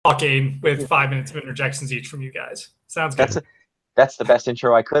game with 5 minutes of interjections each from you guys. Sounds good. That's the best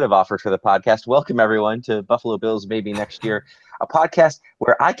intro I could have offered for the podcast. Welcome, everyone, to Buffalo Bills Maybe Next Year, a podcast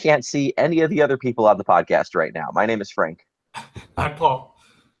where I can't see any of the other people on the podcast right now. My name is Frank. I'm Paul.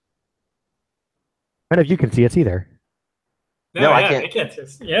 None of you can see us either. No, I can't. They can't.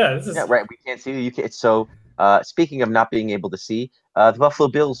 Yeah, this is right. We can't see you. You can't. So, speaking of not being able to see, the Buffalo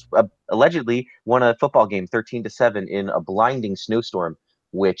Bills allegedly won a football game 13-7 in a blinding snowstorm,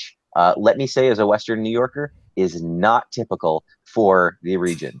 which, let me say, as a Western New Yorker, is not typical for the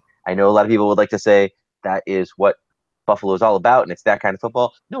region. I know a lot of people would like to say that is what Buffalo is all about, and it's that kind of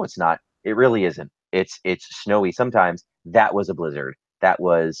football. No, it's not. It really isn't. It's snowy sometimes. That was a blizzard. That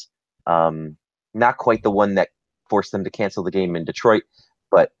was not quite the one that forced them to cancel the game in Detroit,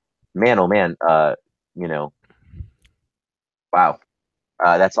 but man, oh man, wow.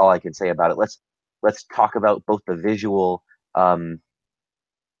 That's all I can say about it. Let's talk about both the visual, the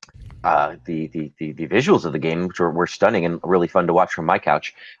visuals of the game, which were stunning and really fun to watch from my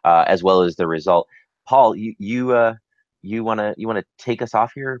couch, as well as the result. Paul, you wanna take us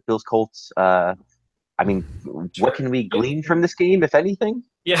off here? Bills Colts. What can we glean from this game, if anything?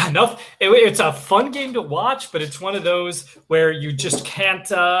 Yeah, no, it's a fun game to watch, but it's one of those where you just can't.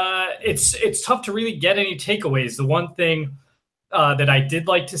 It's tough to really get any takeaways. The one thing that I did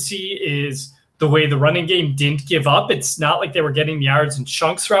like to see is the way the running game didn't give up. It's not like they were getting yards in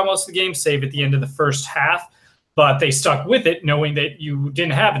chunks throughout most of the game, save at the end of the first half, but they stuck with it, knowing that you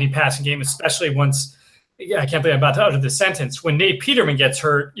didn't have any passing game, especially once. Yeah, I can't believe I'm about to utter this sentence. When Nate Peterman gets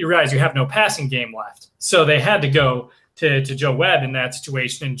hurt, you realize you have no passing game left. So they had to go to Joe Webb in that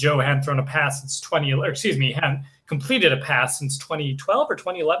situation, and Joe hadn't thrown a pass since hadn't completed a pass since 2012 or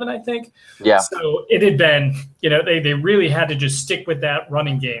 2011, I think. Yeah. So it had been, they really had to just stick with that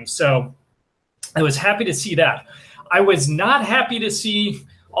running game. So I was happy to see that. I was not happy to see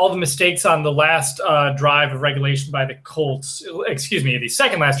all the mistakes on the last drive of regulation by the Colts. Excuse me, the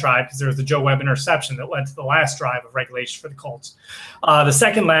second last drive, because there was the Joe Webb interception that led to the last drive of regulation for the Colts. The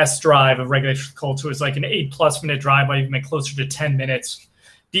second last drive of regulation for the Colts was like an 8+ minute drive, might even make closer to 10 minutes.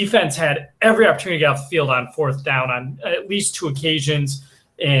 Defense had every opportunity to get off the field on fourth down on at least 2 occasions,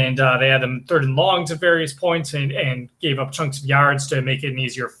 and they had them third and longs at various points and gave up chunks of yards to make it an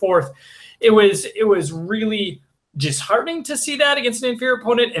easier fourth. It was really disheartening to see that against an inferior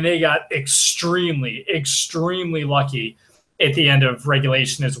opponent, and they got extremely, extremely lucky at the end of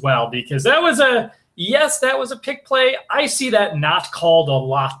regulation as well, because that was a pick play. I see that not called a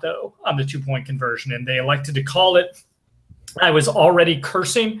lot, though, on the 2-point conversion, and they elected to call it. I was already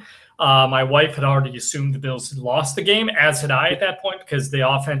cursing. My wife had already assumed the Bills had lost the game, as had I at that point, because the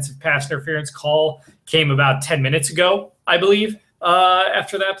offensive pass interference call came about 10 minutes ago, I believe,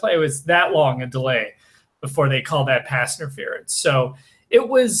 after that play. It was that long a delay before they called that pass interference. So it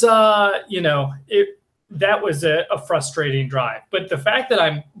was, that was a frustrating drive. But the fact that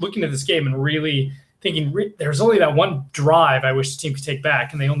I'm looking at this game and really thinking there's only that one drive I wish the team could take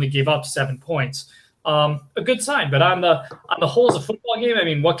back, and they only gave up 7 points, a good sign. But on the whole as a football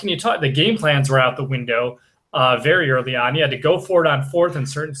game, what can you talk? The game plans were out the window very early on. You had to go for it on fourth in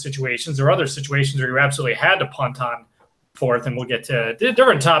certain situations. There were other situations where you absolutely had to punt on fourth, and we'll get to a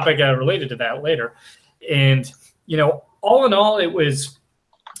different topic related to that later. And, all in all, it was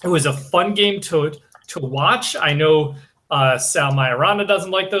a fun game to watch. I know Sal Majorana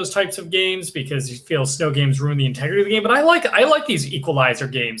doesn't like those types of games because he feels snow games ruin the integrity of the game. But I like these equalizer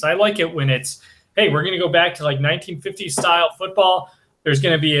games. I like it when it's, hey, we're going to go back to like 1950s style football. There's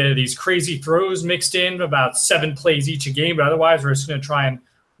going to be these crazy throws mixed in, about 7 plays each a game. But otherwise, we're just going to try and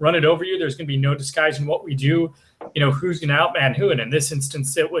run it over you. There's going to be no disguising what we do. Who's going to outman who. And in this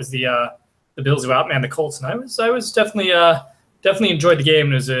instance, it was the Bills who outman the Colts, and I was definitely enjoyed the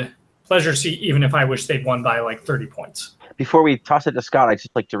game. It was a pleasure to see, even if I wish they'd won by like 30 points. Before we toss it to Scott, I'd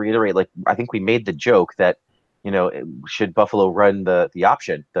just like to reiterate, I think we made the joke that, should Buffalo run the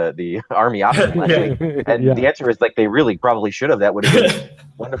option, the Army option last week? And the answer is they really probably should have. That would have been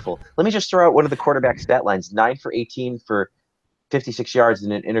wonderful. Let me just throw out one of the quarterback stat lines: 9 for 18 for 56 yards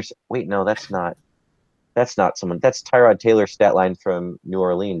and an intercept. Wait, no, that's not someone. That's Tyrod Taylor's stat line from New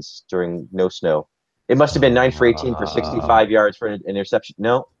Orleans during no snow. It must have been 9 for 18 for 65 yards for an interception.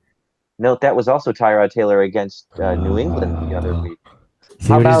 No, that was also Tyrod Taylor against New England the other week.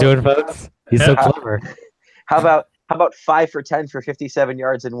 See what he's doing, folks? He's so clever. How about 5 for 10 for 57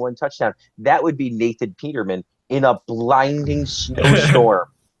 yards and 1 touchdown? That would be Nathan Peterman in a blinding snowstorm.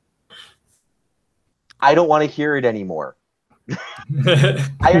 I don't want to hear it anymore.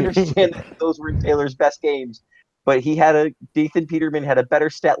 I understand that those were Taylor's best games, but Nathan Peterman had a better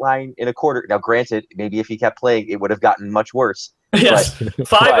stat line in a quarter. Now, granted, maybe if he kept playing, it would have gotten much worse. Yes,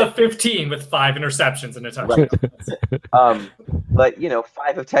 5 of 15 with 5 interceptions and a touchdown. Right. But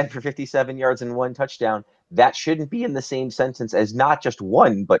 5 of 10 for 57 yards and 1 touchdown. That shouldn't be in the same sentence as not just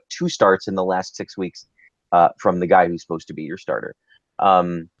 1, but 2 starts in the last 6 weeks from the guy who's supposed to be your starter.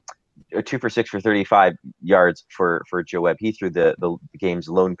 2 for 6 for 35 yards for Joe Webb. He threw the game's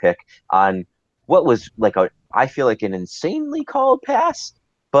lone pick on what was I feel like an insanely called pass,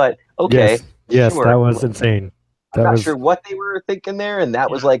 but okay. Yes, sure. That was insane. I'm not sure what they were thinking there, and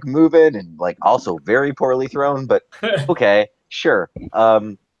that was moving and also very poorly thrown, but okay, sure.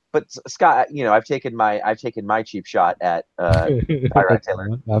 But Scott, I've taken my cheap shot at Tyrod Taylor.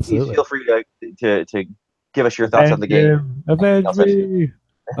 Absolutely. Please feel free to give us your thoughts on the game. Avenge me.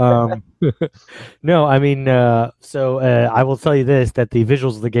 No, I mean, I will tell you this, that the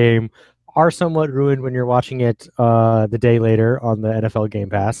visuals of the game are somewhat ruined when you're watching it the day later on the NFL Game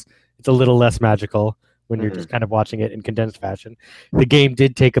Pass. It's a little less magical when you're just kind of watching it in condensed fashion. The game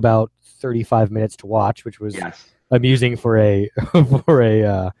did take about 35 minutes to watch, which was amusing for a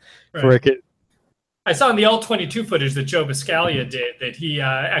kid. I saw in the All-22 footage that Joe Biscaglia did that he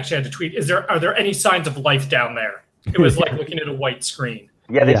actually had to tweet, are there any signs of life down there? It was like looking at a white screen.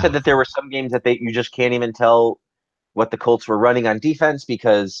 Yeah, they said that there were some games that you just can't even tell what the Colts were running on defense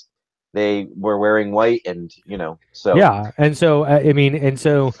because they were wearing white, and so and so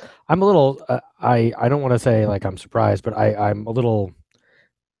I'm a little I don't want to say I'm surprised, but I'm a little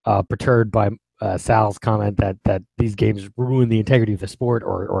perturbed by Sal's comment that these games ruin the integrity of the sport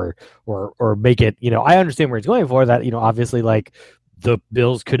or make it. I understand where he's going for that. Obviously, the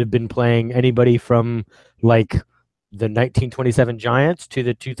Bills could have been playing anybody from the 1927 Giants to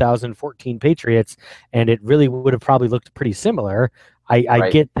the 2014 Patriots, and it really would have probably looked pretty similar. I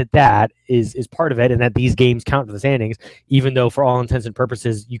get that is part of it, and that these games count for the standings, even though for all intents and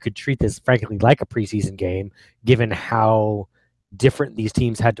purposes you could treat this frankly like a preseason game, given how different these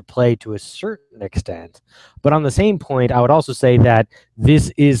teams had to play to a certain extent. But on the same point, I would also say that this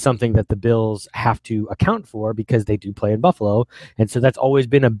is something that the Bills have to account for because they do play in Buffalo, and so that's always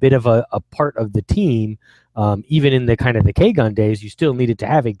been a bit of a part of the team. Even in the kind of the K-Gun days, you still needed to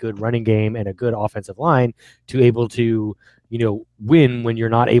have a good running game and a good offensive line to able to win when you're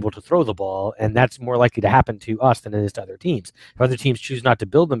not able to throw the ball, and that's more likely to happen to us than it is to other teams. If other teams choose not to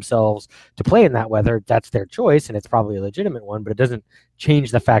build themselves to play in that weather, that's their choice, and it's probably a legitimate one, but it doesn't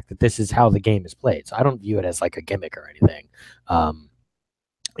change the fact that this is how the game is played. So I don't view it as a gimmick or anything,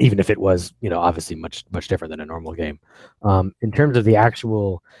 even if it was, obviously much, much different than a normal game. In terms of the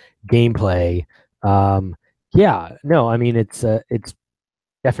actual gameplay, it's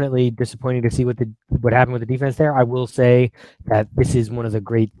definitely disappointing to see what happened with the defense there. I will say that this is one of the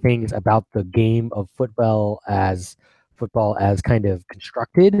great things about the game of football as kind of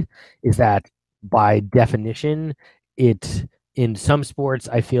constructed, is that by definition, in some sports,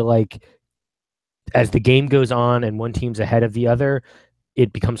 I feel like as the game goes on and one team's ahead of the other,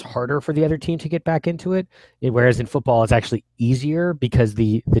 it becomes harder for the other team to get back into it. Whereas in football, it's actually easier because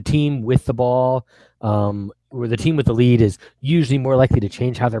the team with the ball, or the team with the lead, is usually more likely to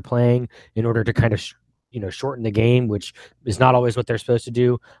change how they're playing in order to kind of shorten the game, which is not always what they're supposed to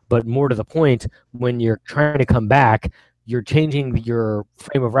do. But more to the point, when you're trying to come back, you're changing your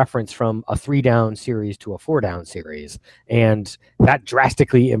frame of reference from a 3-down series to a 4-down series. And that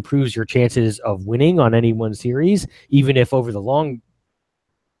drastically improves your chances of winning on any one series, even if over the long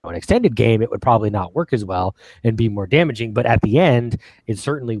an extended game, it would probably not work as well and be more damaging. But at the end, it's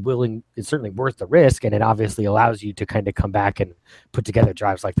certainly worth the risk, and it obviously allows you to kind of come back and put together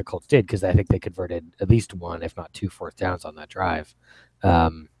drives like the Colts did, because I think they converted at least 1, if not 2 fourth downs on that drive.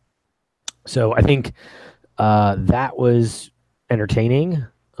 So I think that was entertaining.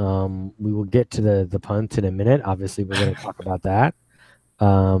 We will get to the punt in a minute. Obviously, we're going to talk about that.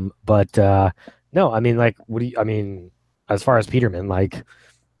 No, I mean, as far as Peterman,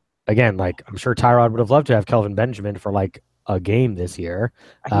 again, I'm sure Tyrod would have loved to have Kelvin Benjamin for a game this year.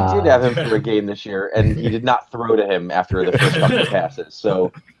 He did have him for a game this year, and he did not throw to him after the first couple of passes.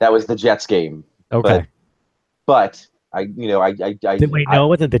 So that was the Jets game. Okay. But I it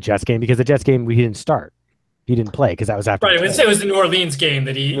wasn't the Jets game, because the Jets game he didn't start. He didn't play because that was after. Right. It was the New Orleans game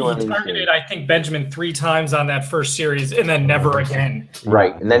that he targeted, I think, Benjamin 3 times on that first series and then never again.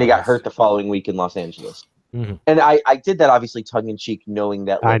 Right. And then he got hurt the following week in Los Angeles. Mm-hmm. And I did that obviously tongue-in-cheek, knowing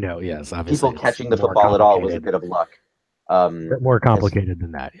that I know, yes, obviously people catching the football at all was a bit of luck. More complicated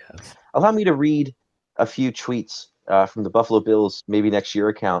than that, yes. Allow me to read a few tweets from the Buffalo Bills Maybe Next Year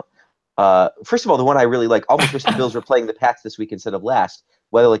account. First of all, the one I really like, almost wish the Bills were playing the Pats this week instead of last.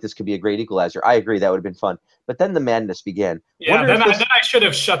 whether like this could be a great equalizer. I agree, that would have been fun. But then the madness began. Yeah, then I should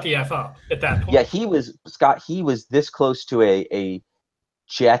have shut the F up at that point. Yeah, he was this close to a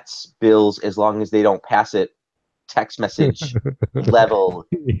Jets Bills, as long as they don't pass it, text message level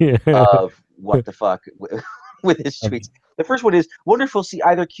of what the fuck with his tweets. The first one is, wonderful to see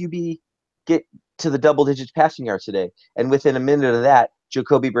either QB get to the double digits passing yards today. And within a minute of that,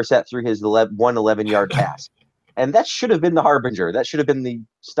 Jacoby Brissett threw his 11-yard pass. And that should have been the harbinger. That should have been the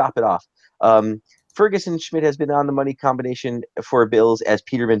stop it off. Ferguson Schmidt has been on the money combination for Bills as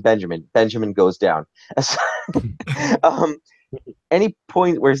Peterman Benjamin. Benjamin goes down. Any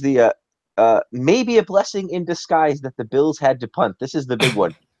point where's the maybe a blessing in disguise that the Bills had to punt. This is the big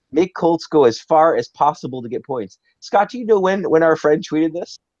one. Make Colts go as far as possible to get points. Scott, do you know when our friend tweeted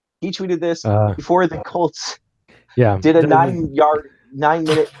this? He tweeted this before the Colts did a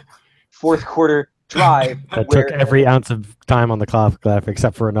 9-minute fourth quarter drive that took every ounce of time on the clock left,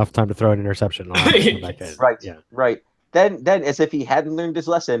 except for enough time to throw an interception. Right. Then, as if he hadn't learned his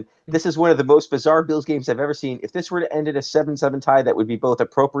lesson, this is one of the most bizarre Bills games I've ever seen. If this were to end in a 7-7 tie, that would be both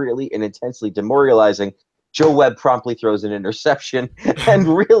appropriately and intensely demoralizing. Joe Webb promptly throws an interception, and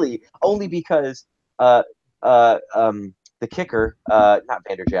really only because the kicker, not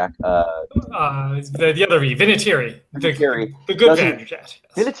Vanderjack, the other Vinatieri, the good Vanderjack. Yes.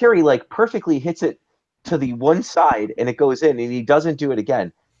 Vinatieri like perfectly hits it to the one side, and it goes in, and he doesn't do it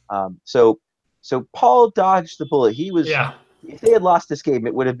again. So Paul dodged the bullet. He was. Yeah. If they had lost this game,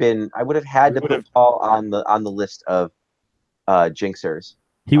 it would have been. I would have had to put Paul on the list of jinxers.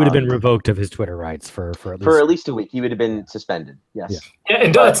 He would have been revoked of his Twitter rights for at least a week. He would have been suspended. Yes. Yeah,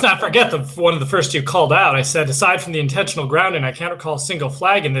 and let's not forget one of the first you called out. I said, aside from the intentional grounding, I can't recall a single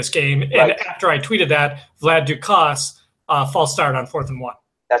flag in this game. And after I tweeted that, Vlad Ducasse false start on 4th and 1.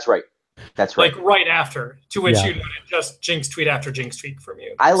 That's right. Like right after, to which you noted just jinx tweet after jinx tweet from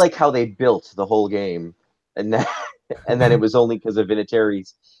you. I like how they built the whole game, and then it was only because of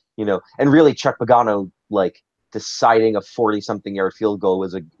Vinatieri's, and really Chuck Pagano like deciding a 40-something yard field goal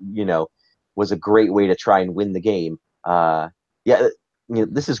was a great way to try and win the game.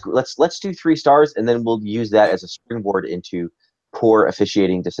 This is let's do 3 stars, and then we'll use that as a springboard into poor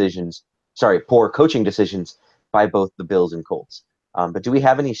coaching decisions by both the Bills and Colts. But do we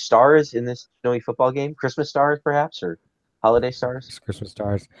have any stars in this snowy football game? Christmas stars, perhaps, or holiday stars? Christmas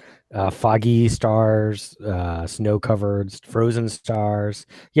stars, foggy stars, snow-covered, frozen stars.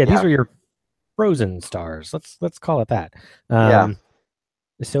 Yeah, these are your frozen stars. Let's call it that.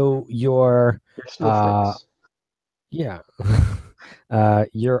 So your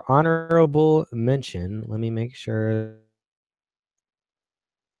your honorable mention. Let me make sure.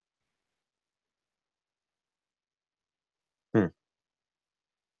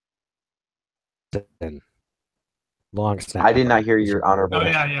 Long snap. I did not hear your honorable. Oh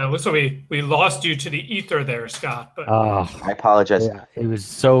yeah. So we lost you to the ether there, Scott. But I apologize. Yeah, it was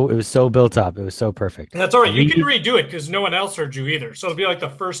so built up. It was so perfect. That's all right. You can redo it because no one else heard you either. So it'll be like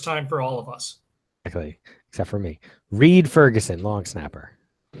the first time for all of us. Exactly, except for me. Reed Ferguson, long snapper.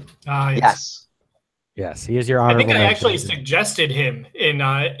 Yes. Yes, he is your honorable. I think I actually suggested him in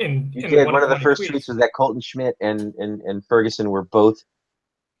you did. One of the first tweets was that Colton Schmidt and Ferguson were both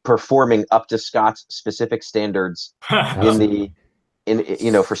performing up to Scott's specific standards for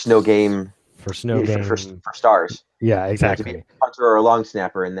snow game for stars. Yeah, exactly. To be a punter or a long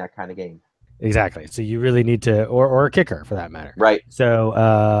snapper in that kind of game. Exactly. So you really need to, or a kicker for that matter. Right.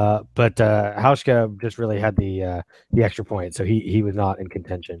 So, but Hauschka just really had the extra point, so he was not in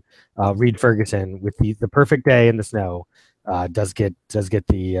contention. Reed Ferguson with the perfect day in the snow does get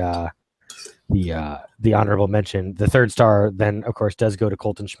the honorable mention. The 3rd star then, of course, does go to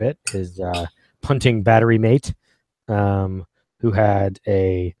Colton Schmidt, his punting battery mate, who had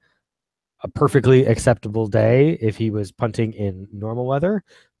a perfectly acceptable day if he was punting in normal weather,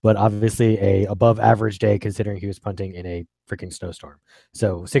 but obviously a above average day considering he was punting in a freaking snowstorm.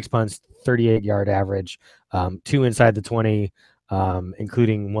 So 6 punts, 38-yard average, 2 inside the 20,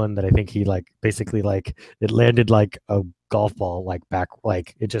 including one that I think he basically it landed like a golf ball back,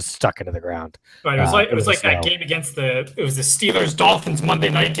 it just stuck into the ground. Right. It was like that game against the Steelers Dolphins Monday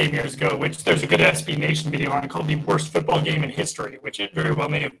night game years ago, which there's a good SB Nation video on called the worst football game in history, which it very well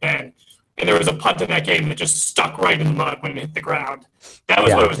may have been. And there was a punt in that game that just stuck right in the mud when it hit the ground. That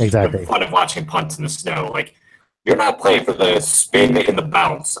was what was the fun of watching punts in the snow. Like, you're not playing for the spin and the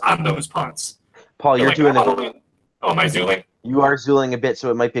bounce on those punts. Paul, you're doing it. Oh, am I zooling? You are zooling a bit,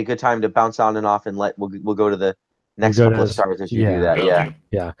 so it might be a good time to bounce on and off, and we'll go to the next couple of stars as you do that.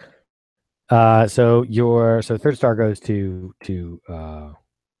 Yeah. So 3rd star goes to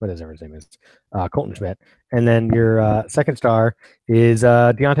whatever his name is, Colton Schmidt. And then your second star is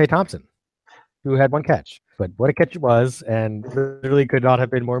Deontay Thompson, who had one catch. But what a catch it was, and literally could not have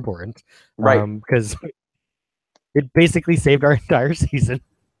been more important. Right. Because it basically saved our entire season.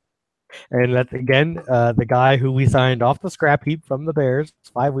 And that's, again, the guy who we signed off the scrap heap from the Bears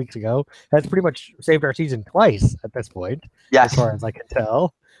 5 weeks ago has pretty much saved our season twice at this point, Yes. as far as I can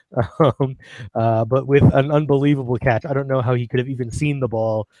tell. But with an unbelievable catch. I don't know how he could have even seen the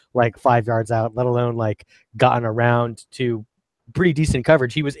ball like 5 yards out, let alone like gotten around to pretty decent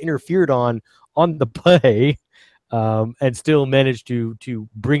coverage. He was interfered on the play, and still managed to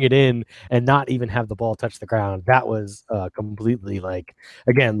bring it in and not even have the ball touch the ground. That was completely like,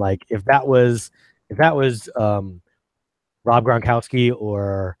 again, like if that was Rob Gronkowski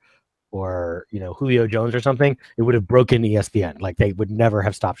or Julio Jones or something, it would have broken ESPN. Like they would never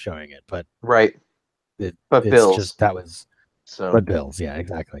have stopped showing it. But right. It's Bills. just that was. So. But Bills, yeah,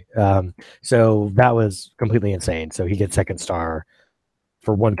 exactly. So that was completely insane. So he gets second star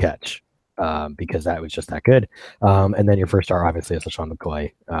for one catch. Because that was just that good. And then your first star, obviously, is LeSean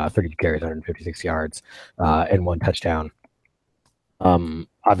McCoy, 32 carries, 156 yards, and one touchdown.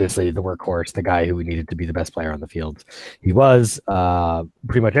 Obviously, the workhorse, the guy who we needed to be the best player on the field. He was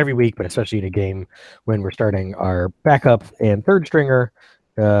pretty much every week, but especially in a game when we're starting our backup and third stringer,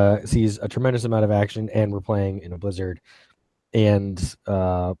 sees a tremendous amount of action, and we're playing in a blizzard. And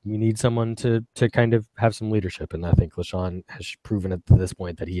we need someone to kind of have some leadership. And I think LeSean has proven at this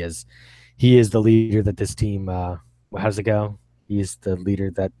point that he is the leader that this team, how does it go? He's the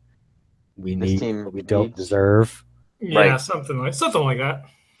leader that we need, but we don't deserve. Yeah, Right. something like that.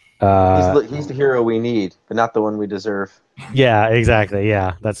 He's the hero we need, but not the one we deserve. Yeah, exactly.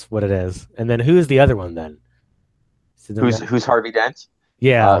 Yeah, that's what it is. And then who is the other one then? Who's Harvey Dent?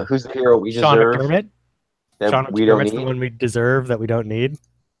 Yeah. Who's the hero we Sean deserve? McDermott? That we don't need. The one we deserve that we don't need.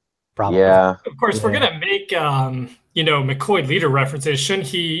 Probably. Yeah. Of course, we're gonna make McCoy leader references.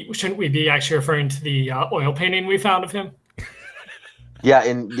 Shouldn't we be actually referring to the oil painting we found of him? Yeah,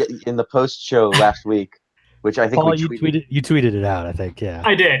 in the post show last week, which I think Paul, you tweeted it out. I think, yeah.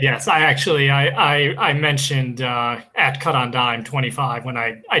 I did. Yes, I mentioned at Cut on Dime 25 when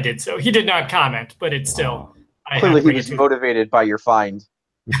I did so. He did not comment, but it's still. Clearly, he was motivated by your find.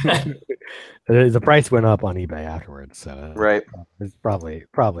 The price went up on eBay afterwards, so right. It's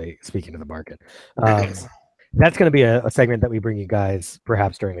probably speaking to the market. That's going to be a segment that we bring you guys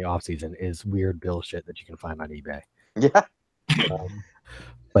perhaps during the off season, is weird bill shit that you can find on eBay. Yeah.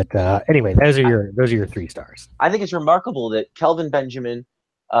 But anyway, those are your 3 stars. I think it's remarkable that Kelvin Benjamin,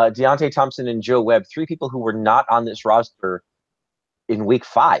 Deontay Thompson, and Joe Webb, 3 people who were not on this roster in week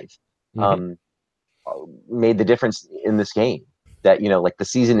 5, made the difference in this game. That, like the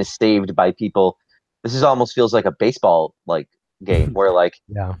season is saved by people. This almost feels like a baseball game where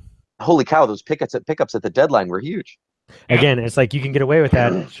yeah, holy cow, those pickups at the deadline were huge. Again, it's like you can get away with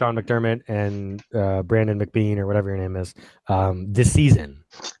that, Sean McDermott and Brandon McBean or whatever your name is, this season.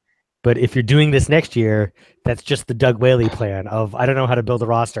 But if you're doing this next year, that's just the Doug Whaley plan of, I don't know how to build a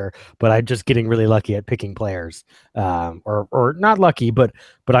roster, but I'm just getting really lucky at picking players, or not lucky, but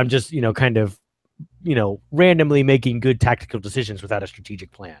I'm just kind of randomly making good tactical decisions without a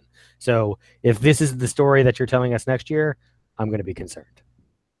strategic plan. So if this is the story that you're telling us next year, I'm going to be concerned.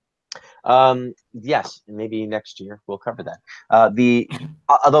 Yes, maybe next year we'll cover that.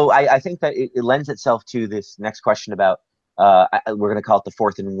 Although I think that it lends itself to this next question about we're going to call it the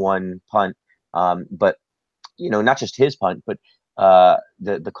 4th and 1 punt, but not just his punt, but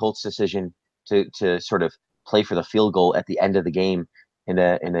the Colts decision to sort of play for the field goal at the end of the game in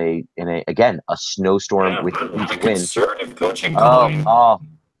a again a snowstorm with a huge wind. Conservative coaching. Oh,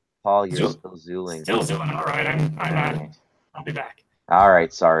 Paul, you're still zooling. Still zooling. All right, I'll be back. All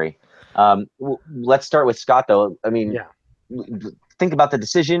right, sorry. Let's start with Scott, though. I mean, think about the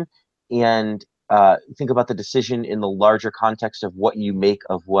decision, and think about the decision in the larger context of what you make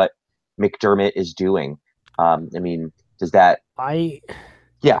of what McDermott is doing. I mean, does that?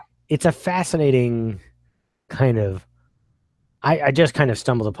 It's a fascinating kind of. I just kind of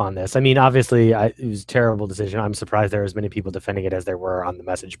stumbled upon this. I mean, obviously, it was a terrible decision. I'm surprised there were as many people defending it as there were on the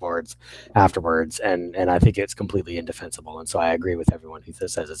message boards afterwards, and I think it's completely indefensible. And so I agree with everyone who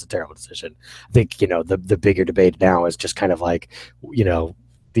says it's a terrible decision. I think the bigger debate now is just kind of like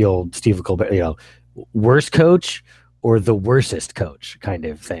the old Steve Colbert, worst coach or the worstest coach kind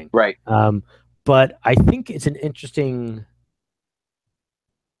of thing, right? But I think it's an interesting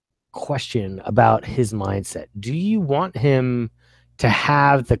question about his mindset. Do you want him to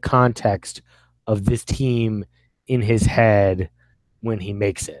have the context of this team in his head when he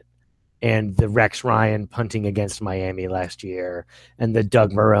makes it? and the Rex Ryan punting against Miami last year, and the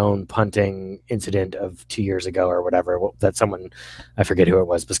Doug Marrone punting incident of 2 years ago or whatever, that someone, I forget who it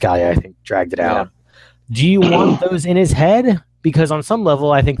was, Biscaglia, I think, dragged it out. Do you want those in his head? Because on some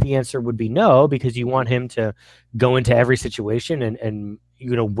level, I think the answer would be no, because you want him to go into every situation and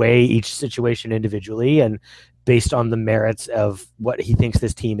weigh each situation individually and based on the merits of what he thinks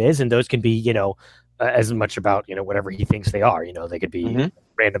this team is. And those can be, as much about, whatever he thinks they are. They could be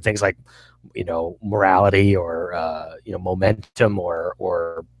random things like, morality or, momentum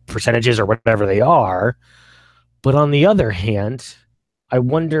or percentages or whatever they are. But on the other hand, I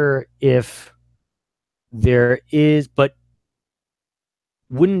wonder if there is, but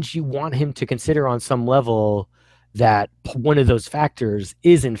wouldn't you want him to consider on some level that one of those factors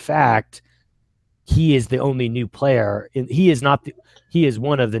is, in fact, he is the only new player. He is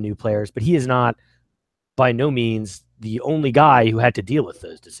one of the new players, but he is not by no means the only guy who had to deal with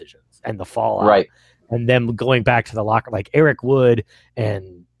those decisions and the fallout. Right. And them going back to the locker, like Eric Wood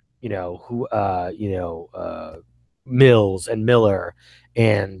and, Mills and Miller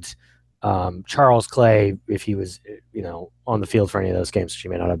and Charles Clay, if he was, on the field for any of those games, which he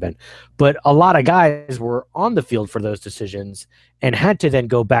may not have been. But a lot of guys were on the field for those decisions and had to then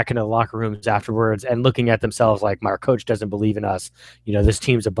go back into the locker rooms afterwards and looking at themselves like, our coach doesn't believe in us. This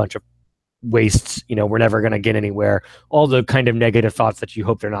team's a bunch of wastes. We're never going to get anywhere. All the kind of negative thoughts that you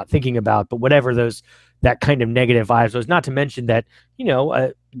hope they're not thinking about. But whatever that kind of negative vibes was, not to mention that,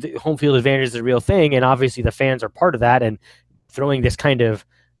 the home field advantage is a real thing. And obviously the fans are part of that. And throwing this kind of,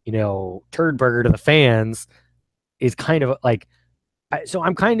 turd burger to the fans is kind of like, so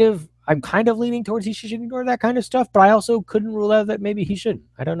I'm kind of leaning towards he should ignore that kind of stuff, but I also couldn't rule out that maybe he shouldn't.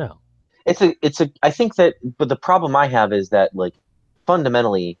 I don't know. I think that, but the problem I have is that, like,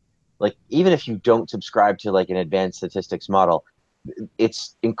 fundamentally, like, even if you don't subscribe to like an advanced statistics model,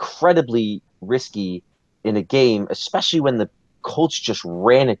 it's incredibly risky in a game, especially when the Colts just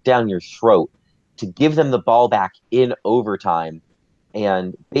ran it down your throat, to give them the ball back in overtime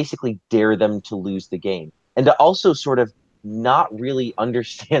and basically dare them to lose the game. And to also sort of not really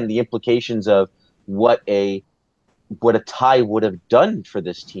understand the implications of what a tie would have done for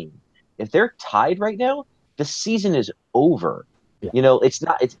this team. If they're tied right now, the season is over. Yeah.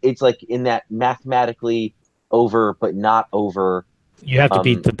 It's like in that mathematically over, but not over. You have to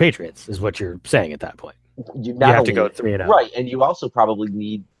beat the Patriots, is what you're saying at that point. You have to go 3-0. Right, and you also probably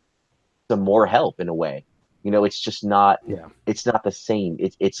need some more help in a way. It's just not. Yeah. It's not the same.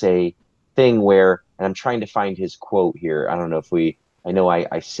 It's a thing where, and I'm trying to find his quote here. I don't know if I know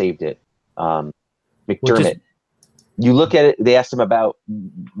I saved it. McDermott. You look at it. They asked him about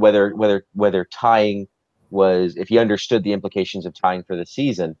whether tying was, if he understood the implications of tying for the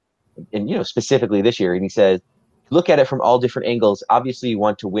season, and specifically this year. And he says, look at it from all different angles. Obviously, you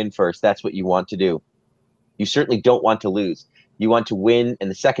want to win first. That's what you want to do. You certainly don't want to lose. You want to win, and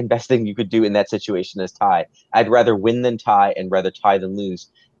the second best thing you could do in that situation is tie. I'd rather win than tie, and rather tie than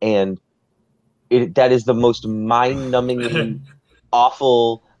lose. And that is the most mind-numbingly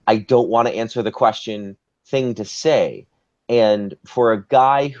awful, I don't want to answer the question thing to say. And for a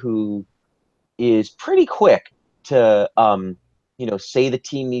guy who is pretty quick to, say the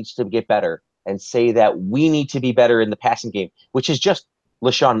team needs to get better and say that we need to be better in the passing game, which is just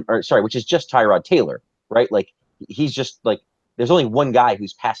Tyrod Taylor, right? Like, he's just like, there's only one guy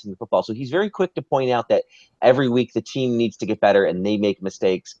who's passing the football. So he's very quick to point out that every week the team needs to get better and they make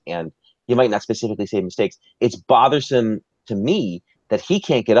mistakes. And he might not specifically say mistakes. It's bothersome to me that he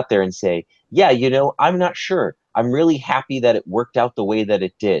can't get up there and say, yeah, I'm not sure. I'm really happy that it worked out the way that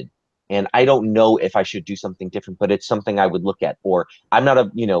it did. And I don't know if I should do something different, but it's something I would look at. Or I'm not a,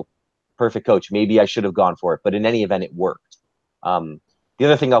 perfect coach. Maybe I should have gone for it. But in any event, it worked. The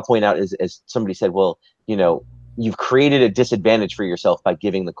other thing I'll point out is, as somebody said, well, you've created a disadvantage for yourself by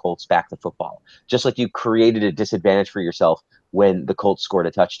giving the Colts back the football, just like you created a disadvantage for yourself when the Colts scored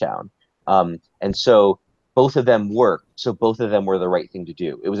a touchdown. And so both of them worked. So both of them were the right thing to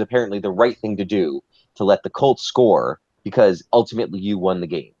do. It was apparently the right thing to do to let the Colts score because ultimately you won the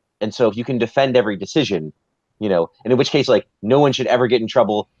game. And so if you can defend every decision, and in which case, like, no one should ever get in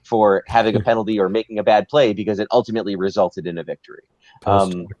trouble for having a penalty or making a bad play because it ultimately resulted in a victory.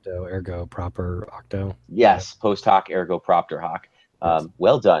 Post octo, ergo propter octo. Yes, post hoc, ergo propter hoc.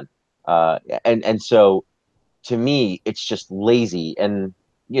 Well done. And so to me, it's just lazy. And,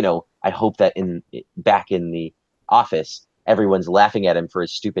 I hope that back in the office, everyone's laughing at him for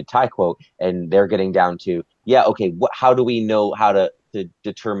his stupid tie quote, and they're getting down to, yeah, okay, how do we know how to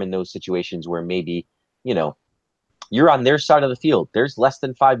determine those situations where maybe, you're on their side of the field. There's less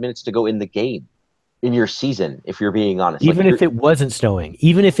than 5 minutes to go in the game. in your season, if you're being honest. Even if it wasn't snowing,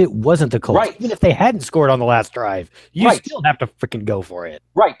 even if it wasn't the Colts, right. even if they hadn't scored on the last drive, you right. still have to freaking go for it.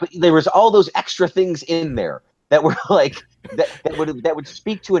 Right, but there was all those extra things in there that were like that would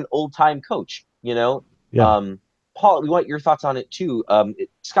speak to an old time coach, you know. Yeah. Paul, we want your thoughts on it too.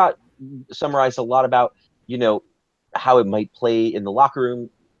 Scott summarized a lot about, you know, how it might play in the locker room,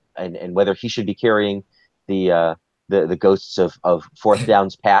 and whether he should be carrying the ghosts of fourth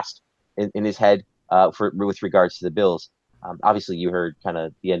downs past in his head with regards to the Bills. Obviously, you heard kind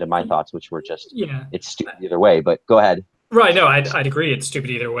of the end of my thoughts, which were just it's stupid either way. But go ahead. Right. No, I'd agree. It's stupid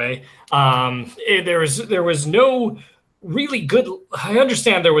either way. There was no really good. I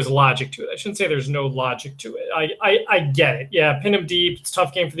understand there was logic to it. I shouldn't say there's no logic to it. I get it. Yeah, pin them deep. It's a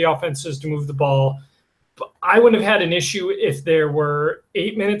tough game for the offenses to move the ball. But I wouldn't have had an issue if there were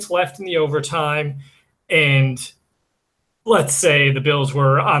 8 minutes left in the overtime, and let's say the Bills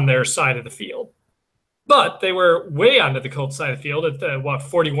were on their side of the field. But they were way onto the Colts side of the field at the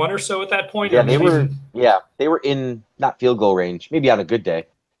 41 or so at that point. Yeah, they were in not field goal range, maybe on a good day,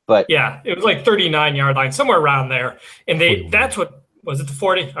 but yeah, it was like 39-yard line, somewhere around there. And that's what was it, the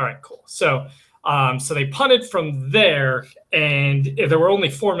 40? All right, cool. So so they punted from there, and there were only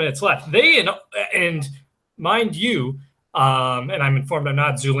 4 minutes left. And mind you, and I'm informed I'm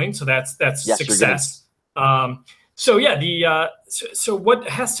not Zuling, so that's yes, success. So yeah, so what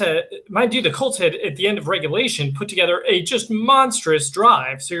has to, mind you, the Colts had at the end of regulation put together a just monstrous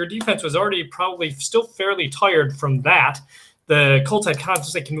drive. So your defense was already probably still fairly tired from that. The Colts had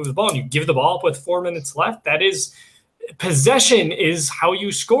confidence they can move the ball, and you give the ball up with 4 minutes left. That is, possession is how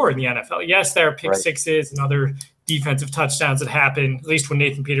you score in the NFL. Yes, there are pick sixes and other defensive touchdowns that happen, at least when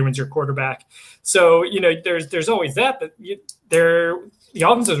Nathan Peterman's your quarterback. So, you know, there's always that, but the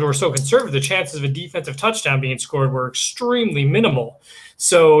offenses were so conservative, the chances of a defensive touchdown being scored were extremely minimal.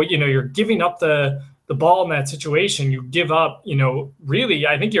 So, you know, you're giving up the ball in that situation. You give up, you know, really,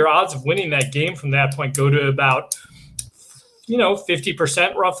 I think your odds of winning that game from that point go to about, you know,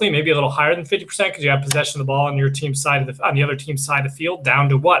 50% roughly, maybe a little higher than 50% because you have possession of the ball on your team's side on the other team's side of the field, down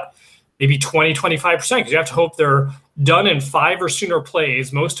to what? Maybe 20, 25%, because you have to hope they're done in 5 or sooner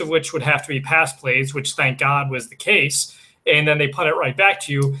plays, most of which would have to be pass plays, which thank God was the case. And then they punt it right back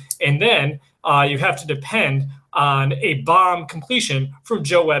to you. And then you have to depend on a bomb completion from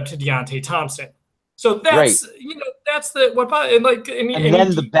Joe Webb to Deontay Thompson. So that's, you know, that's the, what, and like, and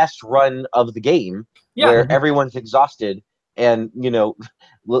then the best run of the game where everyone's exhausted and, you know,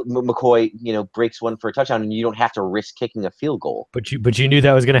 McCoy, you know, breaks one for a touchdown and you don't have to risk kicking a field goal. But you knew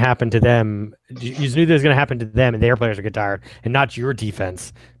that was going to happen to them. You knew that was going to happen to them and their players would get tired, and not your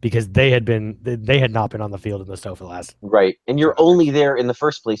defense, because they had not been on the field in the snow for the last. Right. And you're only there in the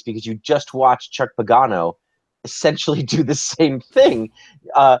first place because you just watched Chuck Pagano essentially do the same thing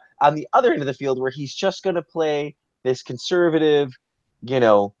on the other end of the field, where he's just going to play this conservative, you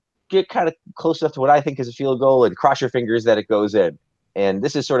know, get kind of close enough to what I think is a field goal and cross your fingers that it goes in. And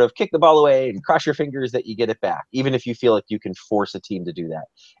this is sort of kick the ball away and cross your fingers that you get it back, even if you feel like you can force a team to do that.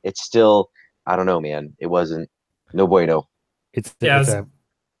 It's still, I don't know, man. It wasn't no bueno. It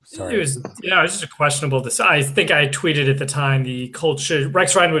was just a questionable decision. I think I tweeted at the time the Colts should,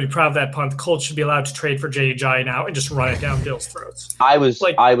 Rex Ryan would be proud of that punt. The Colts should be allowed to trade for J.J. now and just run it down Bill's throats. I was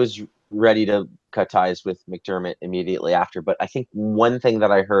ready to cut ties with McDermott immediately after, but I think one thing that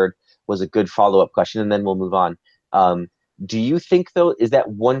I heard was a good follow-up question, and then we'll move on. Do you think, though, is that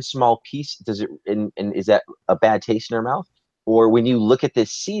one small piece, and is that a bad taste in our mouth? Or when you look at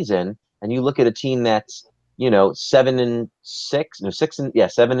this season and you look at a team that's, you know, 7-6,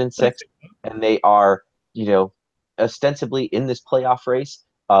 and they are, you know, ostensibly in this playoff race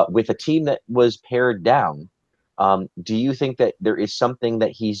with a team that was pared down, do you think that there is something that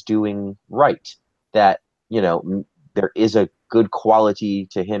he's doing right, that, you know, there is a good quality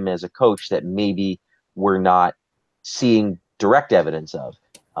to him as a coach that maybe we're not seeing direct evidence of?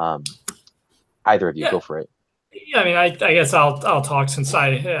 Either of you, go for it. Yeah, I mean, I guess I'll talk, since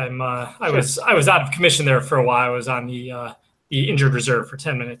I was out of commission there for a while. I was on the injured reserve for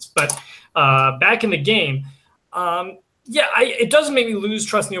 10 minutes, but back in the game, it doesn't make me lose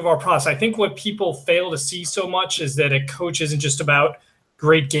trust in the overall process. I think what people fail to see so much is that a coach isn't just about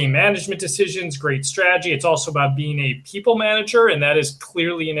great game management decisions, great strategy. It's also about being a people manager, and that is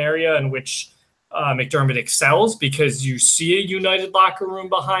clearly an area in which McDermott excels, because you see a united locker room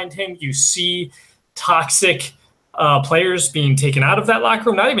behind him. You see toxic players being taken out of that locker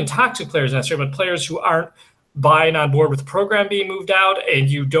room, not even toxic players necessarily, but players who aren't buying on board with the program being moved out. And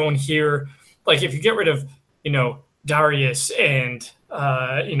you don't hear, like, if you get rid of, you know, Darius and,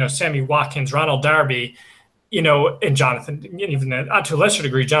 you know, Sammy Watkins, Ronald Darby, and Jonathan, even to a lesser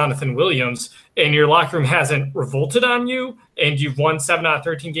degree, Jonathan Williams, and your locker room hasn't revolted on you, and you've won 7 out of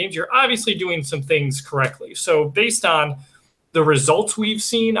 13 games, you're obviously doing some things correctly. So based on the results we've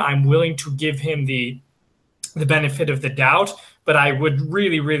seen, I'm willing to give him the benefit of the doubt, but I would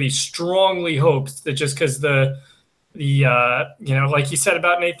really, really strongly hope that just because like you said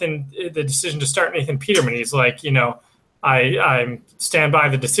about Nathan, the decision to start Nathan Peterman, he's like, I stand by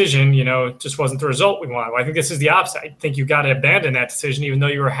the decision, it just wasn't the result we wanted. Well, I think this is the opposite. I think you got to abandon that decision, even though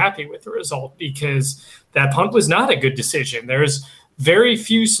you were happy with the result, because that punt was not a good decision. There's very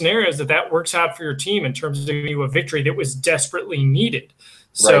few scenarios that works out for your team in terms of giving you a victory that was desperately needed.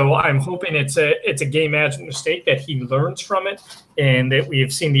 So I'm hoping it's a game management mistake, that he learns from it, and that we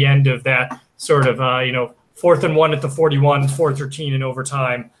have seen the end of that sort of 4th and 1 at the 41, 4th and 13 in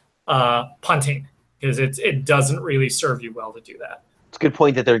overtime punting, because it doesn't really serve you well to do that. It's a good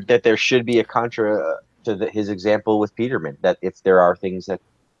point that there should be a contra to his example with Peterman, that if there are things that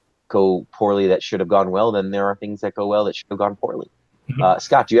go poorly that should have gone well, then there are things that go well that should have gone poorly. Mm-hmm.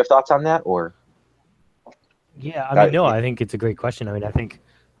 Scott, do you have thoughts on that, or? Yeah, I think it's a great question. I mean, I think,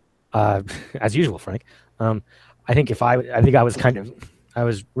 as usual, Frank, I think I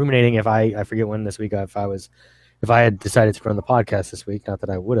was ruminating if I forget when this week, if I had decided to run the podcast this week, not that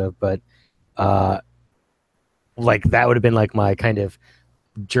I would have, but like that would have been like my kind of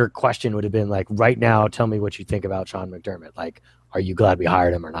jerk question would have been like, right now, tell me what you think about Sean McDermott. Like, are you glad we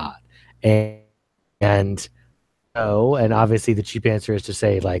hired him or not? And obviously the cheap answer is to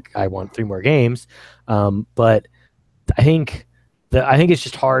say like, I want 3 more games. But I think it's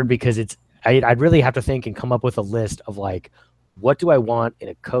just hard because I'd really have to think and come up with a list of like, what do I want in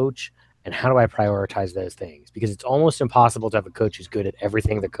a coach and how do I prioritize those things? Because it's almost impossible to have a coach who's good at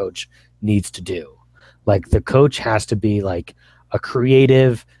everything the coach needs to do. Like the coach has to be like a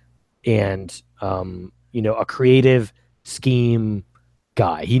creative and, a creative scheme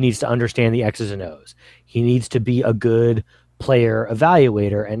guy. He needs to understand the X's and O's. He needs to be a good player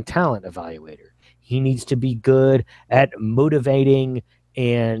evaluator and talent evaluator. He needs to be good at motivating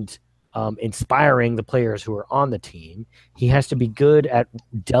and inspiring the players who are on the team. He has to be good at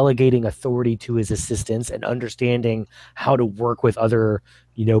delegating authority to his assistants and understanding how to work with other,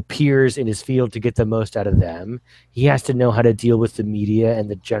 peers in his field to get the most out of them. He has to know how to deal with the media and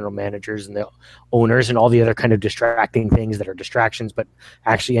the general managers and the owners and all the other kind of distracting things that are distractions, but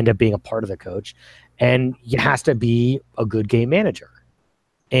actually end up being a part of the coach. And he has to be a good game manager.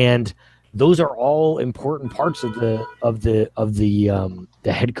 And those are all important parts of the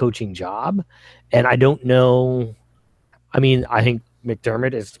head coaching job. And I don't know. I mean, I think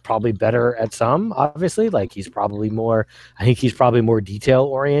McDermott is probably better at some, obviously. Like he's probably more detail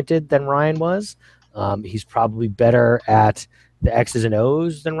oriented than Ryan was. He's probably better at the X's and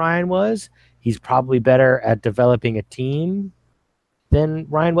O's than Ryan was. He's probably better at developing a team than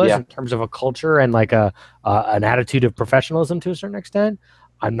Ryan was in terms of a culture and like an attitude of professionalism to a certain extent.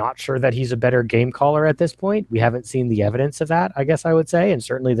 I'm not sure that he's a better game caller at this point. We haven't seen the evidence of that, I guess I would say. And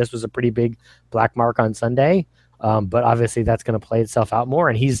certainly this was a pretty big black mark on Sunday. But obviously that's going to play itself out more.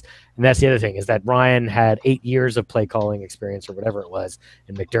 And that's the other thing is that Ryan had 8 years of play calling experience or whatever it was.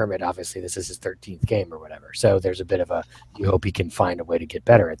 And McDermott, obviously this is his 13th game or whatever. So there's a bit of you hope he can find a way to get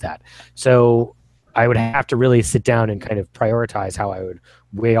better at that. So I would have to really sit down and kind of prioritize how I would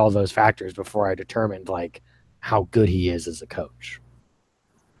weigh all those factors before I determined like how good he is as a coach,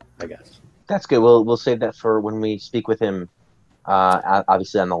 I guess. That's good. We'll save that for when we speak with him,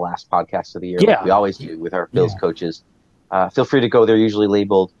 obviously on the last podcast of the year. Yeah. Like we always do with our Bills coaches. Feel free to go. They're usually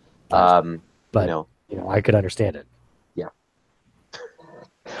labeled. But I could understand it. Yeah.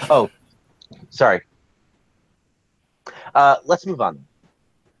 Oh, sorry. Let's move on.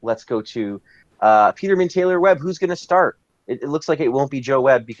 Let's go to Peterman, Taylor, Webb. Who's going to start? It looks like it won't be Joe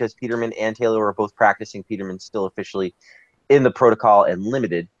Webb because Peterman and Taylor are both practicing. Peterman's still officially in the protocol and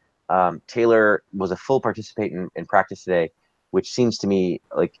limited. Taylor was a full participant in practice today, which seems to me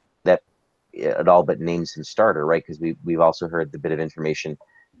like that it all but names him starter, right? Because we've also heard the bit of information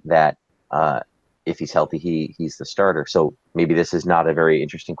that if he's healthy, he's the starter. So maybe this is not a very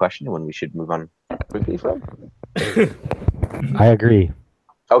interesting question when we should move on quickly from. I agree.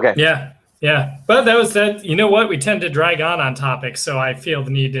 Okay. Yeah. But that was that. You know what? We tend to drag on topics, so I feel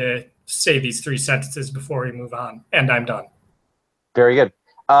the need to say these 3 sentences before we move on, and I'm done. Very good.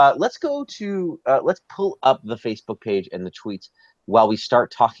 Let's go to let's pull up the Facebook page and the tweets while we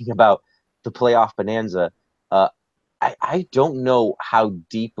start talking about the playoff bonanza. I don't know how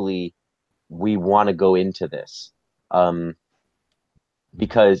deeply we want to go into this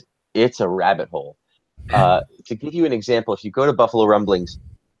because it's a rabbit hole. To give you an example, if you go to Buffalo Rumblings,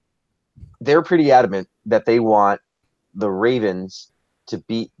 they're pretty adamant that they want the Ravens to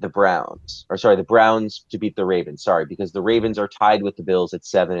beat the Browns, the Browns to beat the Ravens. Sorry, because the Ravens are tied with the Bills at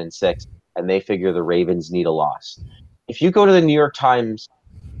 7-6, and they figure the Ravens need a loss. If you go to the New York Times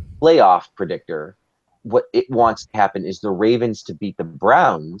playoff predictor, what it wants to happen is the Ravens to beat the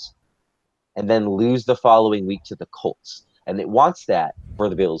Browns and then lose the following week to the Colts. And it wants that for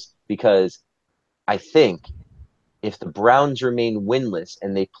the Bills because I think if the Browns remain winless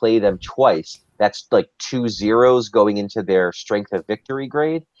and they play them twice, that's like 2 zeros going into their strength of victory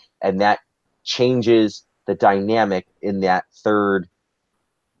grade. And that changes the dynamic in that third,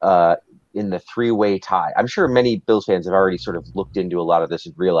 in the three-way tie. I'm sure many Bills fans have already sort of looked into a lot of this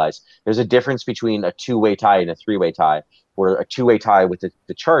and realized there's a difference between a two-way tie and a three-way tie, where a two-way tie with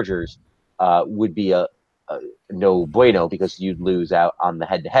the Chargers would be a no bueno because you'd lose out on the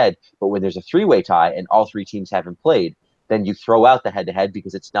head-to-head. But when there's a three-way tie and all three teams haven't played, then you throw out the head-to-head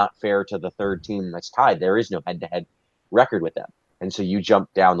because it's not fair to the third team that's tied. There is no head-to-head record with them. And so you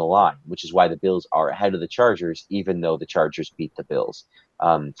jump down the line, which is why the Bills are ahead of the Chargers, even though the Chargers beat the Bills.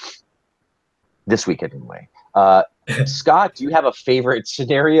 This weekend anyway. Scott, do you have a favorite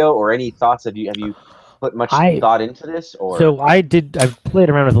scenario or any thoughts? Have you put much thought into this? Or so I've played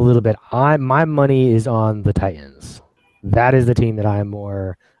around with a little bit. My money is on the Titans. That is the team that I'm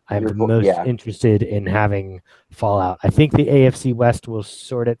the most interested in having fall out. I think the AFC West will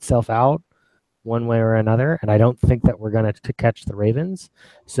sort itself out one way or another, and I don't think that we're going to catch the Ravens.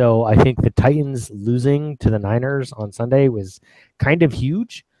 So I think the Titans losing to the Niners on Sunday was kind of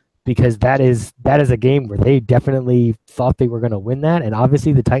huge, because that is a game where they definitely thought they were going to win that. And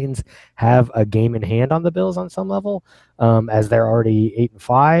obviously the Titans have a game in hand on the Bills on some level, as they're already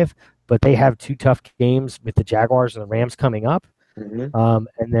 8-5, but they have 2 tough games with the Jaguars and the Rams coming up. Mm-hmm.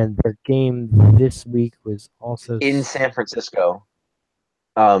 And then their game this week was also in San Francisco.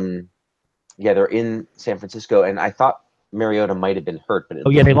 They're in San Francisco, and I thought Mariota might have been hurt, but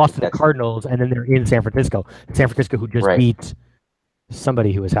they lost to the Cardinals, and then they're in San Francisco. San Francisco, who just beat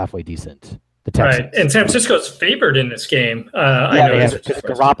somebody who was halfway decent. The Texans. Right, and San Francisco's favored in this game. Because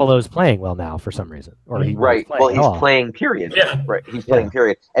Garoppolo's playing well now for some reason, or he's playing. Period. Yeah, right. He's playing.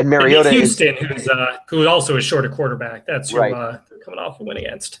 Period. And Mariota and Houston, who also is short a quarterback. That's who they're coming off a win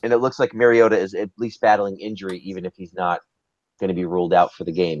against. And it looks like Mariota is at least battling injury, even if he's not going to be ruled out for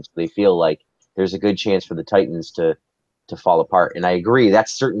the game. So they feel like there's a good chance for the Titans to fall apart. And I agree.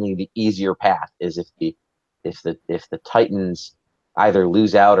 That's certainly the easier path. Is if the Titans either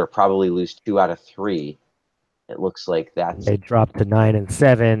lose out or probably lose 2 out of 3. It looks like they drop to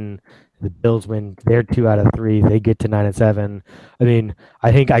 9-7. The Bills win their 2 out of 3. They get to 9-7. I mean,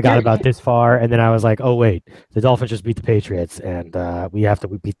 I think I got about this far, and then I was like, oh wait, the Dolphins just beat the Patriots, and we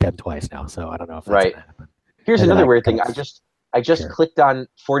beat them twice now. So I don't know if that's gonna happen. Here's another weird thing. I just clicked on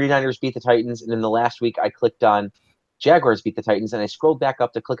 49ers beat the Titans, and then the last week I clicked on Jaguars beat the Titans, and I scrolled back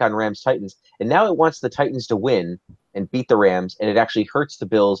up to click on Rams Titans, and now it wants the Titans to win and beat the Rams, and it actually hurts the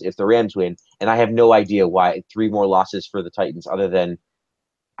Bills if the Rams win, and I have no idea why 3 more losses for the Titans, other than,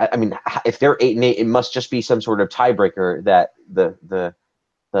 I mean, if they're 8-8, it must just be some sort of tiebreaker that the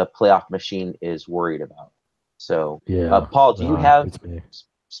playoff machine is worried about. So, Paul, do you have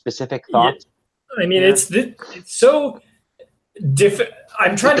specific thoughts? Yeah. I mean, it's so different.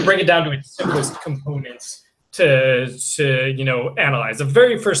 I'm trying to break it down to its simplest components to analyze. The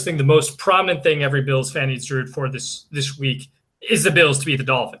very first thing, the most prominent thing every Bills fan needs to root for this week is the Bills to beat the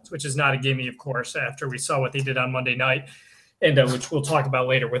Dolphins, which is not a gimme, of course, after we saw what they did on Monday night, and which we'll talk about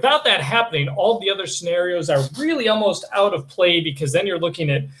later. Without that happening, all the other scenarios are really almost out of play, because then you're looking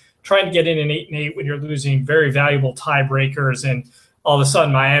at trying to get in an 8-8 when you're losing very valuable tiebreakers, and all of a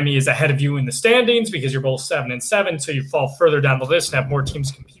sudden Miami is ahead of you in the standings because you're both 7-7, so you fall further down the list and have more teams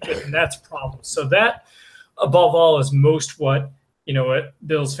compete with, and that's a problem. So that, above all, is most what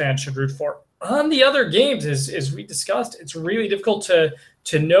Bills fans should root for. On the other games, as we discussed, it's really difficult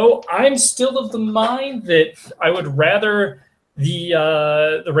to know. I'm still of the mind that I would rather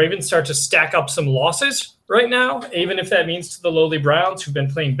the Ravens start to stack up some losses right now, even if that means to the lowly Browns, who've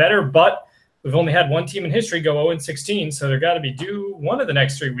been playing better. But we've only had one team in history go 0-16, so they're got to be due one of the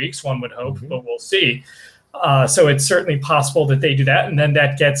next 3 weeks, one would hope, but we'll see. So it's certainly possible that they do that, and then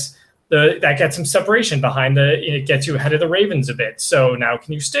that gets some separation behind it gets you ahead of the Ravens a bit. So now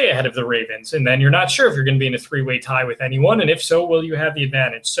can you stay ahead of the Ravens? And then you're not sure if you're going to be in a 3-way tie with anyone. And if so, will you have the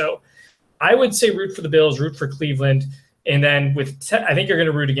advantage? So I would say root for the Bills, root for Cleveland. And then I think you're going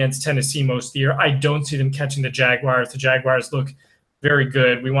to root against Tennessee most of the year. I don't see them catching the Jaguars. The Jaguars look very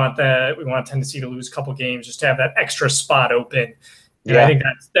good. We want Tennessee to lose a couple games just to have that extra spot open. And I think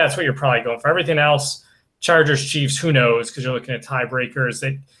that's what you're probably going for. Everything else, Chargers, Chiefs, who knows? Because you're looking at tiebreakers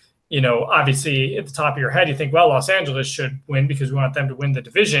that, obviously at the top of your head, you think, well, Los Angeles should win because we want them to win the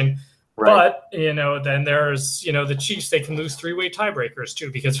division. Right. But, then there's, the Chiefs, they can lose three-way tiebreakers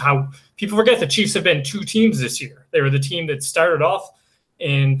too, because how people forget the Chiefs have been two teams this year. They were the team that started off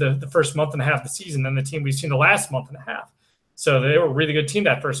in the first month and a half of the season, then the team we've seen the last month and a half. So they were a really good team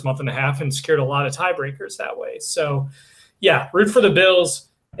that first month and a half and secured a lot of tiebreakers that way. So, yeah, root for the Bills,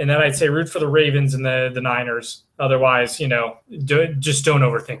 and then I'd say root for the Ravens and the Niners. Otherwise, just don't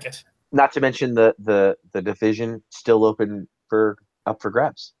overthink it. Not to mention the division still open up for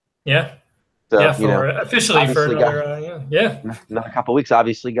grabs. Yeah. So, officially for another, another couple of weeks.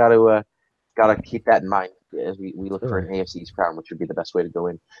 Obviously, got to keep that in mind as we look for an AFC East crown, which would be the best way to go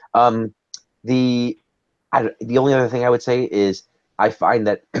in. The only other thing I would say is I find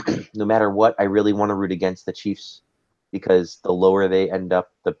that no matter what, I really want to root against the Chiefs because the lower they end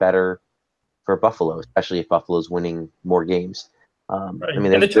up, the better for Buffalo, especially if Buffalo's winning more games. Right.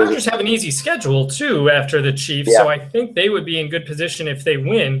 And the Chargers have an easy schedule too after the Chiefs, so I think they would be in good position if they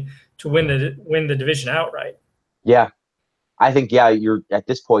win to win the division outright. Yeah, I think you're at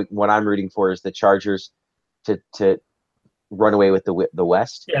this point. What I'm rooting for is the Chargers to run away with the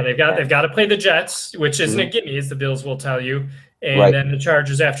West. Yeah, they've got to play the Jets, which isn't a gimme, as the Bills will tell you, and then the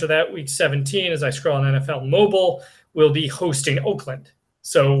Chargers after that, week 17. As I scroll on NFL Mobile, will be hosting Oakland.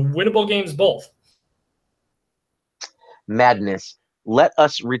 So winnable games both. Madness. Let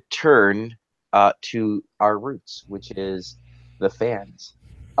us return to our roots, which is the fans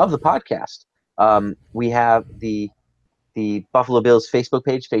of the podcast. We have the Buffalo Bills Facebook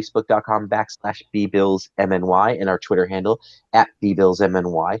page, facebook.com/BBillsMNY, and our Twitter handle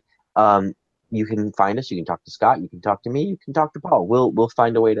 @BBillsMNY. You can find us. You can talk to Scott. You can talk to me. You can talk to Paul. We'll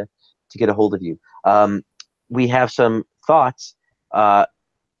find a way to get a hold of you. We have some thoughts.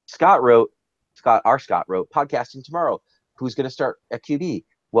 Scott wrote, podcasting tomorrow. Who's going to start at QB?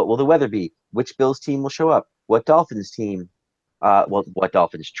 What will the weather be? Which Bills team will show up? What Dolphins team? What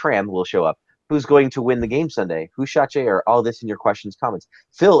Dolphins tram will show up? Who's going to win the game Sunday? Who shot JR? All this in your questions, comments.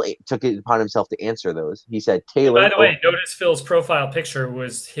 Phil took it upon himself to answer those. He said, Taylor. By the way, notice Phil's profile picture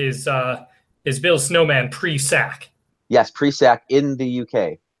was his Bills snowman pre-sack. Yes, pre-sack in the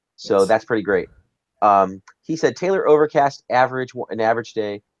UK. So that's pretty great. He said Taylor overcast, average one,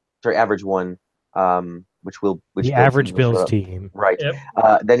 which the average Bills team, right? Yep.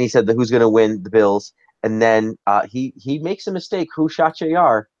 Then he said who's going to win the Bills, and then he makes a mistake. Who shot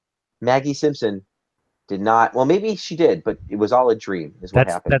JR? Maggie Simpson did not. Well, maybe she did, but it was all a dream. What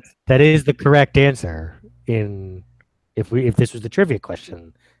happened. That is the correct answer. If this was the trivia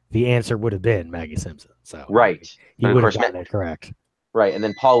question, the answer would have been Maggie Simpson. So right, he would have gotten it correct. Right, and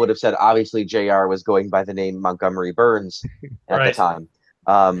then Paul would have said obviously JR was going by the name Montgomery Burns at the time.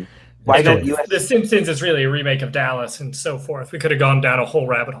 Why don't The Simpsons is really a remake of Dallas and so forth. We could have gone down a whole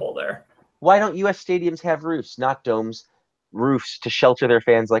rabbit hole there. Why don't U.S. stadiums have roofs, not domes? Roofs to shelter their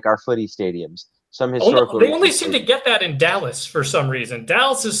fans like our footy stadiums. Some historical. They only seem to get that in Dallas for some reason.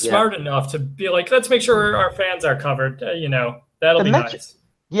 Dallas is smart enough to be like, let's make sure our fans are covered. That'll be nice.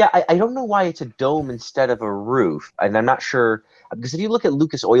 Yeah, I don't know why it's a dome instead of a roof, and I'm not sure because if you look at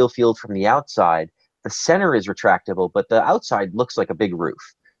Lucas Oil Field from the outside, the center is retractable, but the outside looks like a big roof.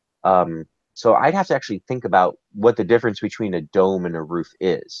 So I'd have to actually think about what the difference between a dome and a roof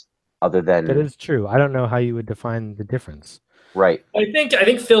is, other than that is true. I don't know how you would define the difference. Right. I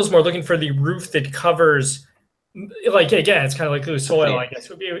think Phil's more looking for the roof that covers, like again, it's kind of like loose soil. I guess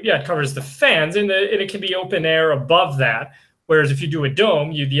would be it covers the fans, and it can be open air above that. Whereas if you do a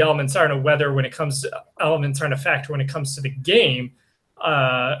dome, the elements aren't a factor when it comes to the game.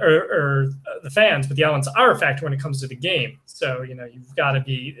 Or the fans, but the elements are a factor when it comes to the game. So, you've got to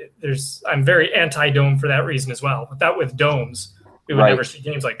be I'm very anti-dome for that reason as well. With domes, we would never see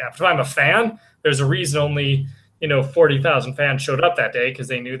games like that. But if I'm a fan, there's a reason only, 40,000 fans showed up that day because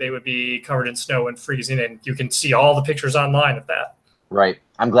they knew they would be covered in snow and freezing, and you can see all the pictures online of that. Right.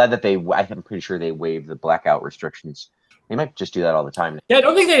 I'm glad that I'm pretty sure they waived the blackout restrictions. They might just do that all the time. Yeah, I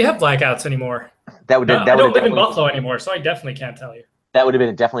don't think they have blackouts anymore. I don't live in Buffalo anymore, so I definitely can't tell you. That would have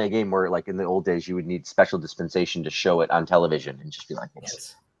been definitely a game where, like in the old days, you would need special dispensation to show it on television and just be like,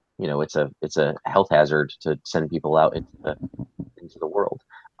 it's a health hazard to send people out into the world.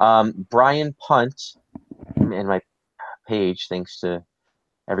 Brian Punt and my page, thanks to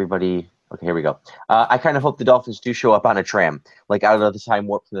everybody. Okay, here we go. I kind of hope the Dolphins do show up on a tram, like out of the time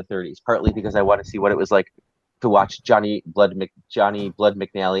warp from the 30s, partly because I want to see what it was like to watch Johnny Blood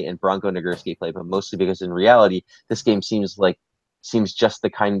McNally and Bronco Nagurski play, but mostly because in reality, this game seems just the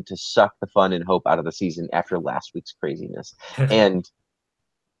kind to suck the fun and hope out of the season after last week's craziness. And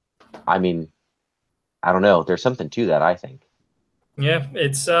I mean, I don't know. There's something to that, I think. Yeah,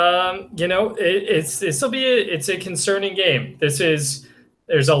 it's it's a concerning game.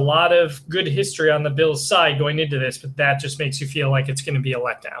 There's a lot of good history on the Bills side going into this, but that just makes you feel like it's going to be a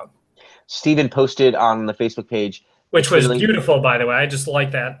letdown. Steven posted on the Facebook page, which was beautiful, by the way. I just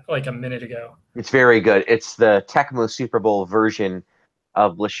liked that like a minute ago. It's very good. It's the Tecmo Super Bowl version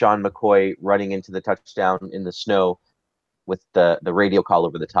of LaShawn McCoy running into the touchdown in the snow with the radio call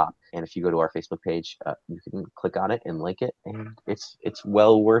over the top. And if you go to our Facebook page, you can click on it and like it, and it's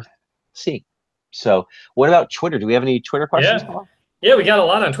well worth seeing. So what about Twitter? Do we have any Twitter questions, Paul? Yeah, we got a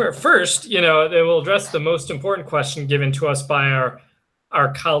lot on Twitter. First, they will address the most important question given to us by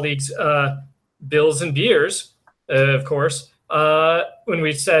our colleagues, Bills and Beers, of course. When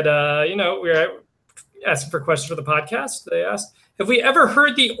we said, we were asking for questions for the podcast, they asked, have we ever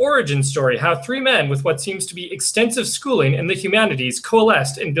heard the origin story, how three men with what seems to be extensive schooling in the humanities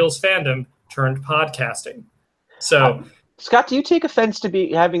coalesced in Bills fandom turned podcasting? So, Scott, do you take offense to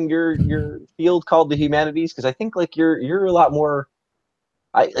be having your field called the humanities? Because I think like you're a lot more.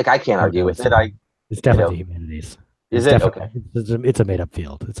 I can't argue with it. It's definitely the humanities. Is it okay? It's a made up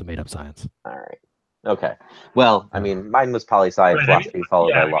field. It's a made up science. All right. Okay. Well, I mean, mine was poli-sci philosophy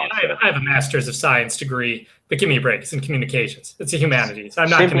followed by law. I have a master's of science degree, but give me a break. It's in communications. It's a humanities. I'm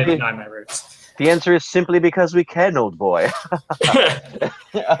not going to deny my roots. The answer is simply because we can, old boy.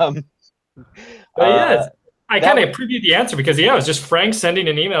 I kind of previewed the answer because, it was just Frank sending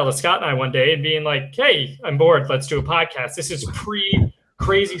an email to Scott and I one day and being like, hey, I'm bored. Let's do a podcast. This is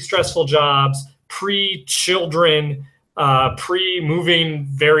pre-crazy stressful jobs, pre-children, pre-moving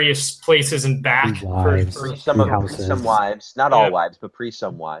various places and back. Some wives. Not all wives, but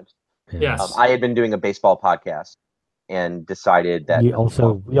some wives. Yes. I had been doing a baseball podcast and decided that we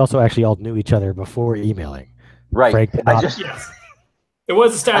also actually all knew each other before emailing. Right. Yes. It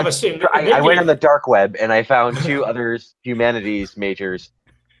was established. I went on the dark web and I found two other humanities majors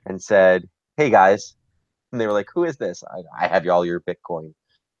and said, hey guys. And they were like, who is this? I have all your Bitcoin,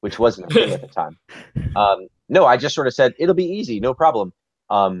 which wasn't a thing at the time. No, I just sort of said, it'll be easy, no problem.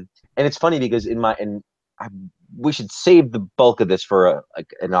 And it's funny because we should save the bulk of this for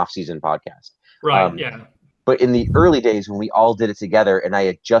an off-season podcast. Right, yeah. But in the early days when we all did it together and I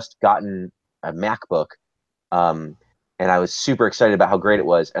had just gotten a MacBook, and I was super excited about how great it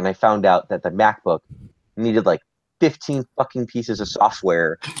was. And I found out that the MacBook needed like 15 fucking pieces of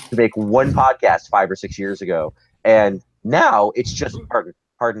software to make one podcast 5 or 6 years ago. And now it's just,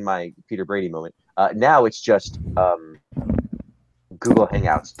 pardon my Peter Brady moment. Now it's just Google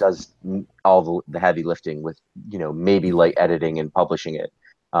Hangouts does all the heavy lifting with, maybe light editing and publishing it.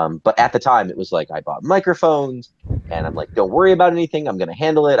 But at the time it was like, I bought microphones and I'm like, don't worry about anything. I'm going to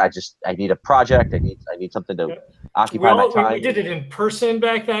handle it. I need a project. I need something to occupy my time. We did it in person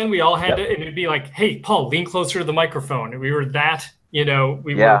back then. We all had to, and it'd be like, hey, Paul, lean closer to the microphone. And we were that, we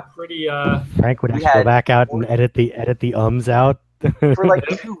were pretty. Frank would have to go back out and edit the ums out. For like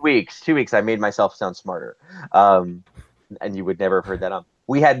 2 weeks. 2 weeks, I made myself sound smarter. And you would never have heard that.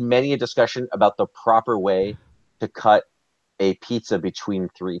 We had many a discussion about the proper way to cut a pizza between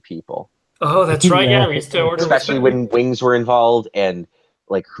 3 people. Oh, that's right. Yeah, we used to order. Especially when wings were involved and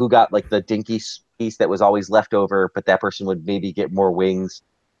like who got like the dinky piece that was always left over, but that person would maybe get more wings.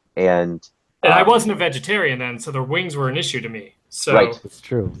 And I wasn't a vegetarian then, so the wings were an issue to me. So right, it's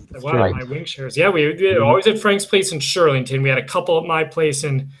true. My wing shares. Yeah, we always at Frank's place in Shirlington. We had a couple at my place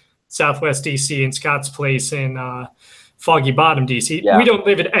in Southwest DC and Scott's place in Foggy Bottom, DC. Yeah. We don't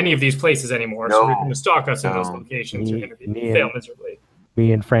live at any of these places anymore, so you're going to stalk us in those locations. You're going to fail miserably.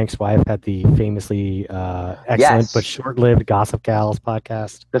 Me and Frank's wife had the famously excellent but short-lived Gossip Gals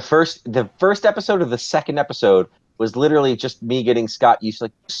podcast. The first episode of the second episode was literally just me getting Scott used to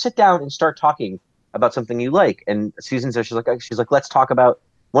like sit down and start talking about something you like. And Susan said she's like let's talk about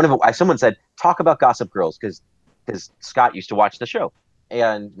someone said talk about Gossip Girls because Scott used to watch the show.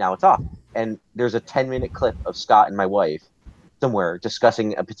 And now it's off. And there's a 10-minute clip of Scott and my wife somewhere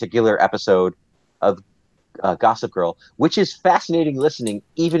discussing a particular episode of Gossip Girl, which is fascinating listening.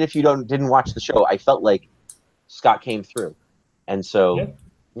 Even if you didn't watch the show, I felt like Scott came through. And so,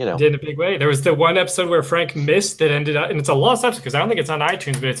 did in a big way. There was the one episode where Frank missed that ended up, and it's a lost episode because I don't think it's on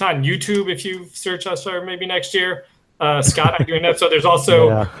iTunes, but it's on YouTube if you search us or maybe next year. Scott and I doing an episode. There's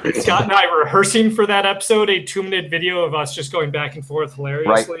also Scott and I rehearsing for that episode, a 2-minute video of us just going back and forth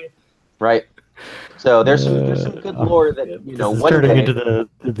hilariously. Right. So there's some good lore that turning into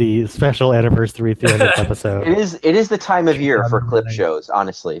the special anniversary 300th episode. It is the time of year for clip shows,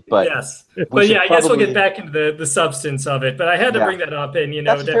 honestly. But yes, I guess we'll get back into the substance of it. But I had to bring that up, and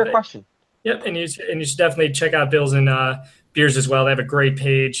that's a fair question. Yep, and you should definitely check out Bills and Beers as well. They have a great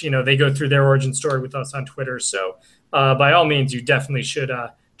page. They go through their origin story with us on Twitter. So by all means, you definitely should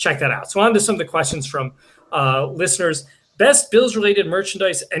check that out. So on to some of the questions from listeners. Best Bills-related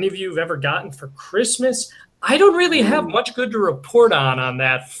merchandise any of you have ever gotten for Christmas? I don't really have much good to report on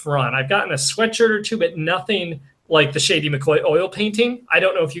that front. I've gotten a sweatshirt or two, but nothing like the Shady McCoy oil painting. I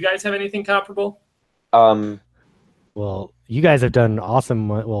don't know if you guys have anything comparable. Well, you guys have done awesome.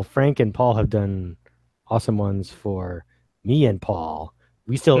 Well, Frank and Paul have done awesome ones for me and Paul.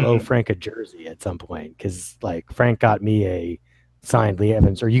 We still owe Frank a jersey at some point because, like, Frank got me a signed Lee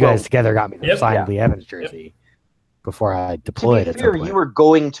Evans, or you guys together got me the signed Lee Evans jersey before I deployed. To be fair, you were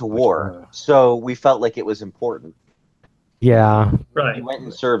going to war, so we felt like it was important. Yeah, right. You went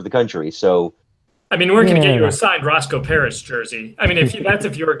and served the country, so. I mean, we're going to get you a signed Roscoe Paris jersry. I mean,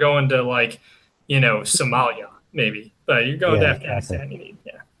 if you were going to, like, Somalia, maybe, but you're going to Afghanistan. You need,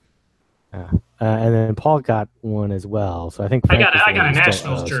 and then Paul got one as well. So I think I got a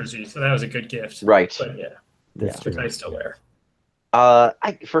Nationals jersey, so that was a good gift. Right. But that's true. I still wear.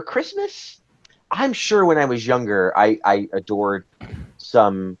 For Christmas, I'm sure when I was younger, I adored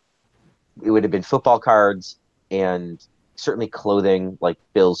some. It would have been football cards and certainly clothing like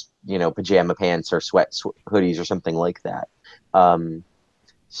Bill's, pajama pants or hoodies or something like that.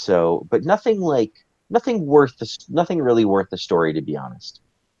 But nothing really worth the story, to be honest.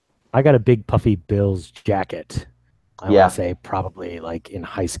 I got a big puffy Bills jacket. I want to say probably like in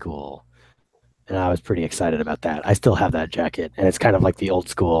high school. And I was pretty excited about that. I still have that jacket, and it's kind of like the old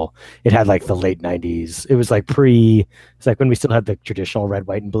school. It had like the late 90s. It was like it's like when we still had the traditional red,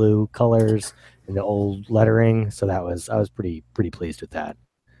 white, and blue colors and the old lettering. So I was pretty pleased with that.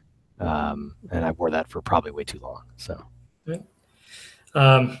 And I wore that for probably way too long. So.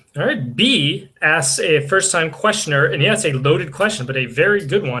 All right. B asks a first-time questioner, and it's a loaded question, but a very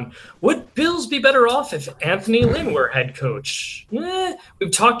good one. Would Bills be better off if Anthony Lynn were head coach?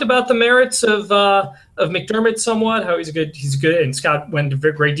 We've talked about the merits of McDermott somewhat, how he's good, and Scott went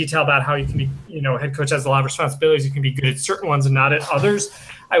into great detail about how he can be, head coach has a lot of responsibilities. He can be good at certain ones and not at others.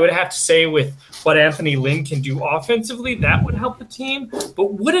 I would have to say with what Anthony Lynn can do offensively, that would help the team.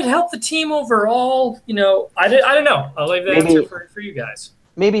 But would it help the team overall? I don't know. I'll leave that answer for you guys.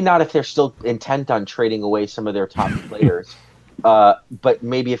 Maybe not if they're still intent on trading away some of their top players. But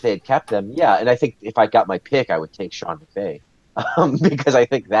maybe if they had kept them, yeah. And I think if I got my pick, I would take Sean McVay because I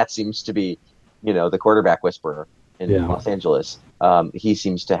think that seems to be, the quarterback whisperer in Los Angeles. He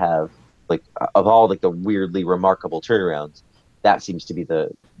seems to have, like, of all like the weirdly remarkable turnarounds, that seems to be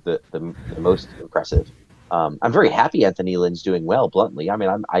the most impressive. I'm very happy Anthony Lynn's doing well. Bluntly, I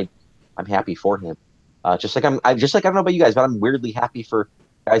mean, I'm happy for him. Just like I don't know about you guys, but I'm weirdly happy for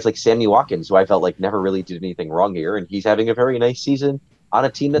guys like Sammy Watkins, who I felt like never really did anything wrong here, and he's having a very nice season on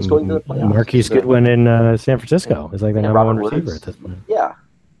a team that's going to the playoffs. Marquise Goodwin in San Francisco is like the number one receiver at this point. Yeah.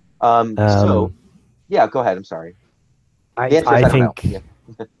 Go ahead. I'm sorry. I think.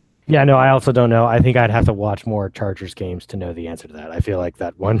 Yeah, no, I also don't know. I think I'd have to watch more Chargers games to know the answer to that. I feel like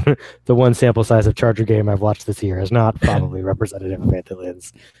the one sample size of Charger game I've watched this year is not probably representative of Anthony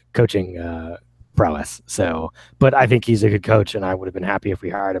Lynn's coaching prowess. So, but I think he's a good coach, and I would have been happy if we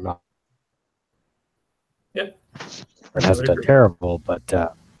hired him. Yep. It hasn't done terrible,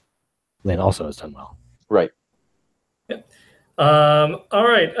 but Lynn also has done well. Right. Yep. All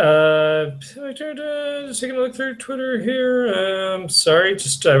right. Just taking a look through Twitter here. Sorry,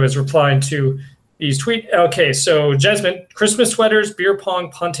 I was replying to these tweets. Okay, so Jasmine, Christmas sweaters, beer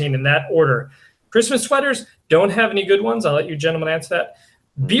pong, punting in that order. Christmas sweaters, don't have any good ones. I'll let you gentlemen answer that.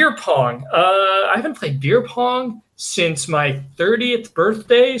 Beer pong. I haven't played beer pong since my 30th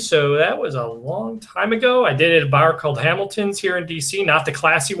birthday, so that was a long time ago. I did it at a bar called Hamilton's here in DC, not the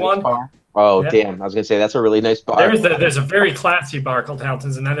classy one. Oh, damn. I was going to say, that's a really nice bar. There's a very classy bar called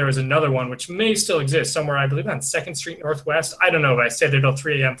Hamilton's, and then there was another one, which may still exist somewhere, I believe, on 2nd Street Northwest. I don't know, but I stayed there till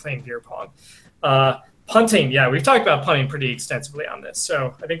 3 a.m. playing beer pong. Punting, yeah, we've talked about punting pretty extensively on this,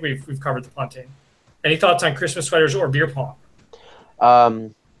 so I think we've covered the punting. Any thoughts on Christmas sweaters or beer pong?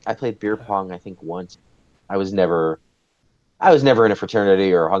 I played beer pong, I think, once. I was never in a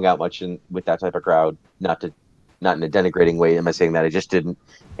fraternity or hung out much with that type of crowd. Not in a denigrating way. Am I saying that? I just didn't,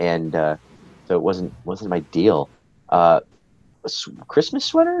 and so it wasn't my deal. Christmas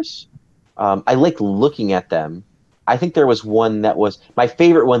sweaters. I like looking at them. I think there was one that was my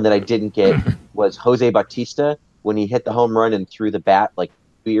favorite one that I didn't get was Jose Bautista when he hit the home run and threw the bat like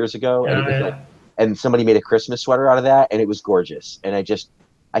 2 years ago, and somebody made a Christmas sweater out of that, and it was gorgeous. And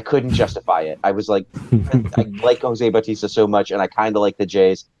I couldn't justify it. I was like, I like Jose Bautista so much, and I kind of like the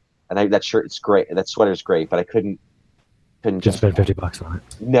Jays. And that shirt, it's great. That sweater's great, but I couldn't just spend $50 on it.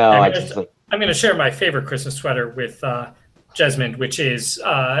 No, I'm going to share my favorite Christmas sweater with Jesmond, which is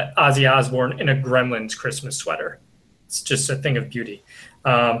Ozzy Osbourne in a Gremlins Christmas sweater. it's just a thing of beauty.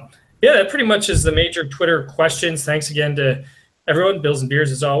 Yeah, that pretty much is the major Twitter questions. Thanks again to everyone. Bills and Beers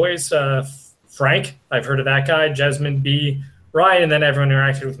as always. Frank, I've heard of that guy. Jasmine B, Ryan, and then everyone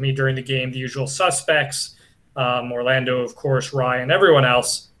interacted with me during the game. The usual suspects. Orlando, of course, Ryan, everyone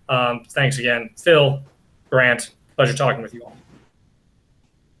else. Thanks again. Phil, Grant, pleasure talking with you all.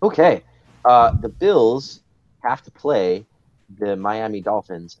 Okay. The Bills have to play the Miami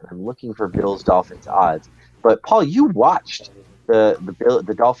Dolphins, and I'm looking for Bills-Dolphins odds. But, Paul, you watched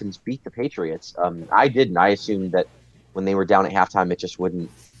the Dolphins beat the Patriots. I didn't. I assumed that when they were down at halftime, it just wouldn't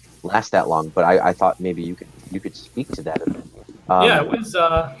last that long. But I thought maybe you could speak to that a bit.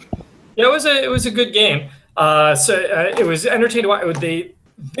 It was a good game. It was entertaining.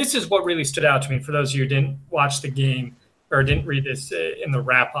 This is what really stood out to me for those of you who didn't watch the game or didn't read this in the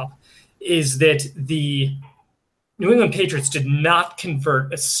wrap up, is that the New England Patriots did not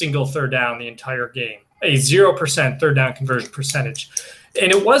convert a single third down the entire game. A 0% third down conversion percentage.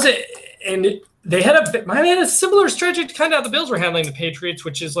 And it wasn't, and Miami had a similar strategy to kind of how the Bills were handling the Patriots,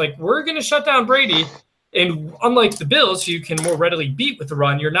 which is like, we're going to shut down Brady. And unlike the Bills, who you can more readily beat with the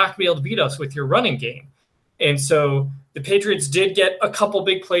run, you're not going to be able to beat us with your running game. And so the Patriots did get a couple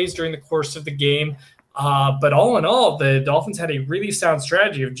big plays during the course of the game. But all in all, the Dolphins had a really sound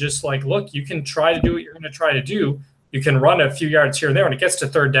strategy of just like, look, you can try to do what you're going to try to do. You can run a few yards here and there. When it gets to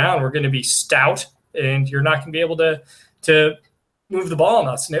third down, we're going to be stout, and you're not going to be able to move the ball on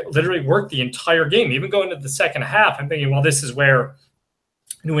us. And it literally worked the entire game. Even going into the second half, I'm thinking, well, this is where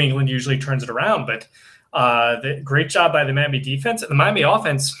New England usually turns it around. But the great job by the Miami defense. And the Miami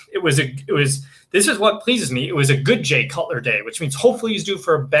offense, this is what pleases me. It was a good Jay Cutler day, which means hopefully he's due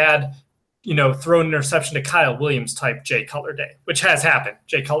for a bad, thrown interception to Kyle Williams type Jay Cutler day, which has happened.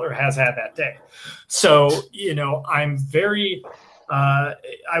 Jay Cutler has had that day. So, I'm very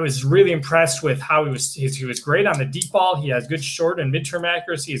I was really impressed with how he was great on the deep ball. He has good short and midterm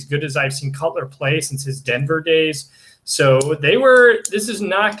accuracy, as good as I've seen Cutler play since his Denver days. So this is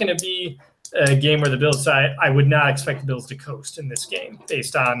not going to be a game where the Bills, I would not expect the Bills to coast in this game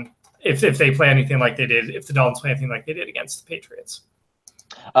based on if they play anything like they did, if the Dolphins play anything like they did against the Patriots.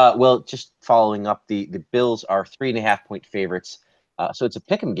 Well, just following up, the Bills are 3.5-point favorites. So it's a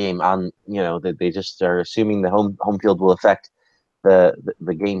pick'em game on, they just are assuming the home field will affect the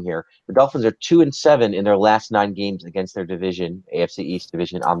game here. The Dolphins are 2-7 in their last 9 games against their division, AFC East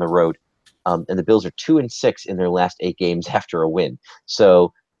division, on the road. And the Bills are 2-6 in their last 8 games after a win.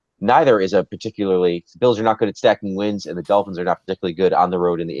 So neither is the Bills are not good at stacking wins, and the Dolphins are not particularly good on the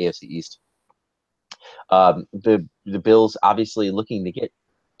road in the AFC East. The Bills obviously looking to get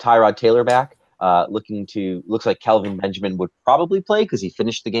Tyrod Taylor back. Looks like Kelvin Benjamin would probably play because he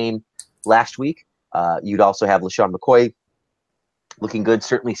finished the game last week. You'd also have LaShawn McCoy looking good.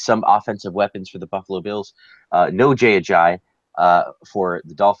 Certainly some offensive weapons for the Buffalo Bills. No Jay Ajayi for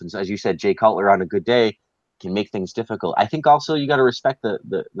the Dolphins. As you said, Jay Cutler on a good day can make things difficult. I think also you got to respect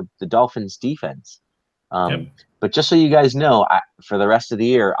the Dolphins defense. But just so you guys know, for the rest of the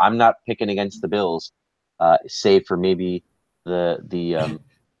year, I'm not picking against the Bills, save for maybe the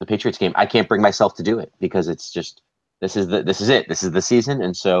Patriots game. I can't bring myself to do it because it's just this is it. This is the season,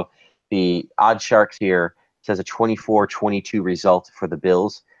 and so the Odd Sharks here says a 24-22 result for the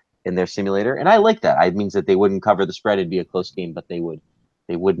Bills in their simulator, and I like that. It means that they wouldn't cover the spread; it'd be a close game, but they would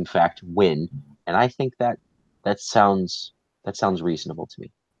in fact win, and I think that sounds reasonable to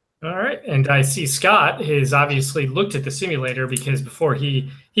me. All right, and I see Scott has obviously looked at the simulator because before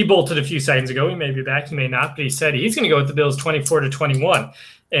he bolted a few seconds ago. He may be back, he may not, but he said he's going to go with the Bills 24-21.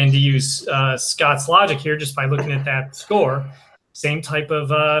 And to use Scott's logic here, just by looking at that score, same type of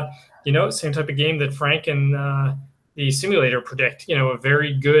game that Frank and the simulator predict. A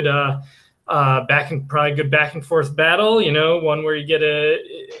very good back and forth battle. One where you get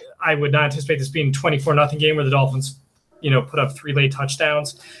I would not anticipate this being 24-0 game where the Dolphins, put up 3 late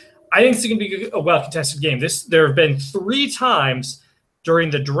touchdowns. I think it's going to be a well-contested game. There have been 3 times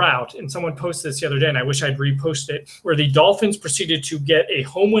during the drought, and someone posted this the other day, and I wish I'd reposted it, where the Dolphins proceeded to get a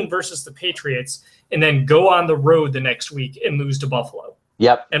home win versus the Patriots and then go on the road the next week and lose to Buffalo.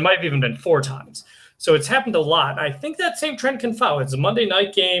 Yep. It might have even been 4 times. So it's happened a lot. I think that same trend can follow. It's a Monday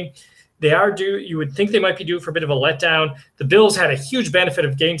night game. They are due. You would think they might be due for a bit of a letdown. The Bills had a huge benefit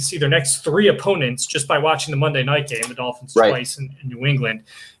of getting to see their next 3 opponents just by watching the Monday night game, the Dolphins twice in New England.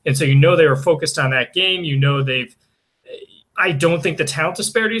 And so they were focused on that game. I don't think the talent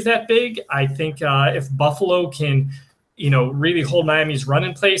disparity is that big. I think if Buffalo can, really hold Miami's run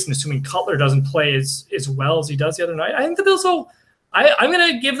in place, and assuming Cutler doesn't play as well as he does the other night, I think the Bills will. I'm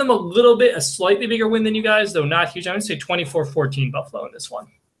going to give them a slightly bigger win than you guys, though not huge. I'm going to say 24-14 Buffalo in this one.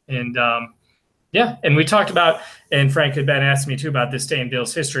 And Yeah, and we talked about, and Frank had been asking me too about this day in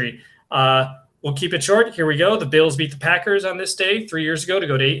Bills history. We'll keep it short. Here we go. The Bills beat the Packers on this day 3 years ago to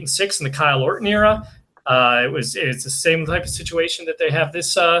go to 8-6 in the Kyle Orton era. It's the same type of situation that they have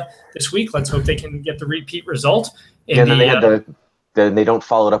this week. Let's hope they can get the repeat result. And then they had they don't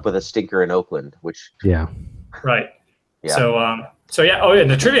follow it up with a stinker in Oakland, which right. Yeah. So yeah. Oh, yeah. And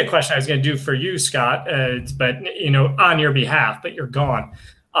the trivia question I was going to do for you, Scott, but on your behalf, but you're gone.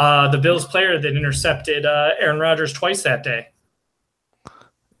 The Bills player that intercepted Aaron Rodgers twice that day.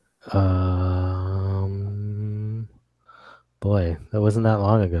 Boy, that wasn't that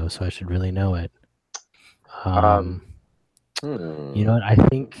long ago, so I should really know it. You know what? I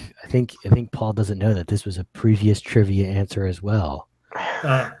think Paul doesn't know that this was a previous trivia answer as well.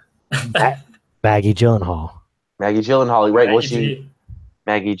 Maggie Gyllenhaal. Maggie Gyllenhaal, right?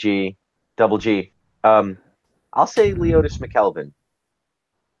 Maggie G, double G. I'll say Leotis McKelvin.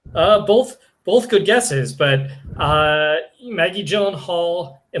 Both good guesses, but Maggie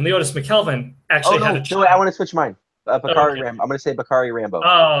Gyllenhaal and Leotis McKelvin actually had a child. No, I want to switch mine. Bakari Rambo. I'm going to say Bakari Rambo.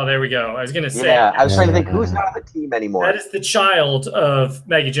 Oh, there we go. I was going to say. Yeah, I was trying to think who's not on the team anymore. That is the child of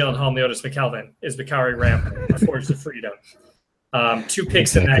Maggie Gyllenhaal and Leotis McKelvin, is Bakari Rambo, Forged of Freedom. 2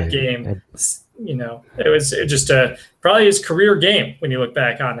 picks in that game. It was just probably his career game when you look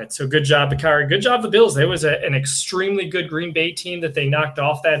back on it. So good job, Bakari. Good job, the Bills. There was an extremely good Green Bay team that they knocked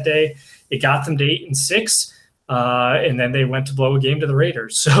off that day. It got them to 8-6. And then they went to blow a game to the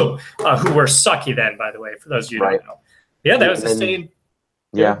Raiders, so who were sucky then, by the way, for those of you who don't know. Yeah, that was the same.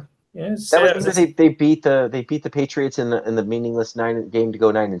 Yeah, that was they beat the Patriots in the meaningless game to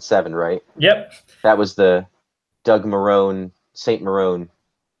go 9-7, right? Yep. That was the Doug Marrone, St. Marrone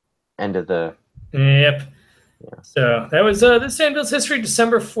end of the. Yep. Yeah. So that was the San Bills history,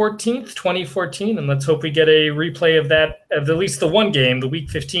 December 14th, 2014, and let's hope we get a replay of that, of at least the one game, the Week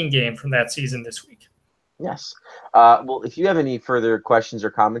 15 game from that season this week. Yes. Well, if you have any further questions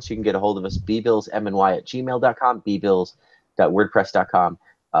or comments, you can get a hold of us, bbillsmny@gmail.com, bbills.wordpress.com,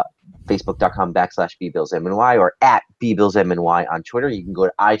 facebook.com/bbillsmny, or @bbillsmny on Twitter. You can go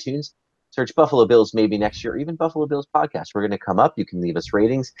to iTunes, search Buffalo Bills maybe next year, or even Buffalo Bills podcast. We're going to come up. You can leave us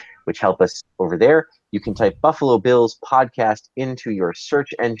ratings, which help us over there. You can type Buffalo Bills podcast into your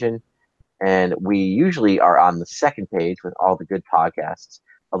search engine, and we usually are on the second page with all the good podcasts,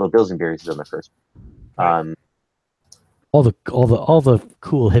 although Bills and Beers is on the first. All the cool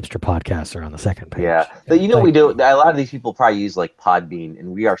hipster podcasts are on the second page. Yeah, but we do. A lot of these people probably use like Podbean,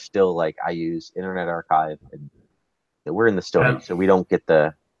 and we are still like I use Internet Archive, and we're in the Stone Age, so we don't get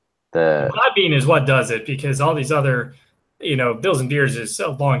the. Podbean is what does it, because all these other, Bills and Beers is a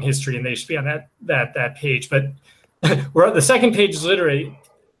long history, and they should be on that page. But we're the second page is literally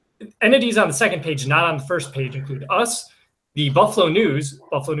entities on the second page, not on the first page, include us. The Buffalo News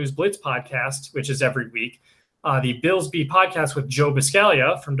Blitz podcast, which is every week, the Bills Beat podcast with Joe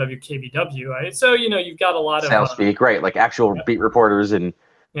Biscaglia from WKBW. Right? So, you've got a lot of sales speak, right? Like actual beat reporters and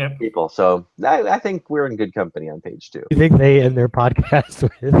people. So I think we're in good company on page 2. You think they end their podcast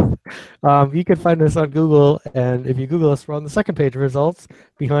with? You can find us on Google, and if you Google us, we're on the second page of results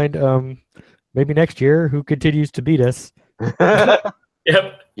behind maybe next year who continues to beat us.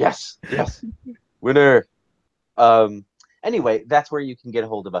 Yep. Yes. Winner. Anyway, that's where you can get a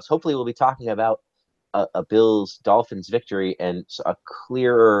hold of us. Hopefully we'll be talking about a Bills-Dolphins victory and a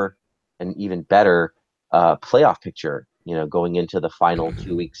clearer and even better playoff picture, going into the final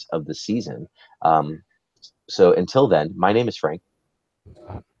 2 weeks of the season. So until then, my name is Frank.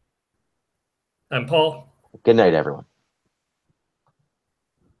 I'm Paul. Good night, everyone.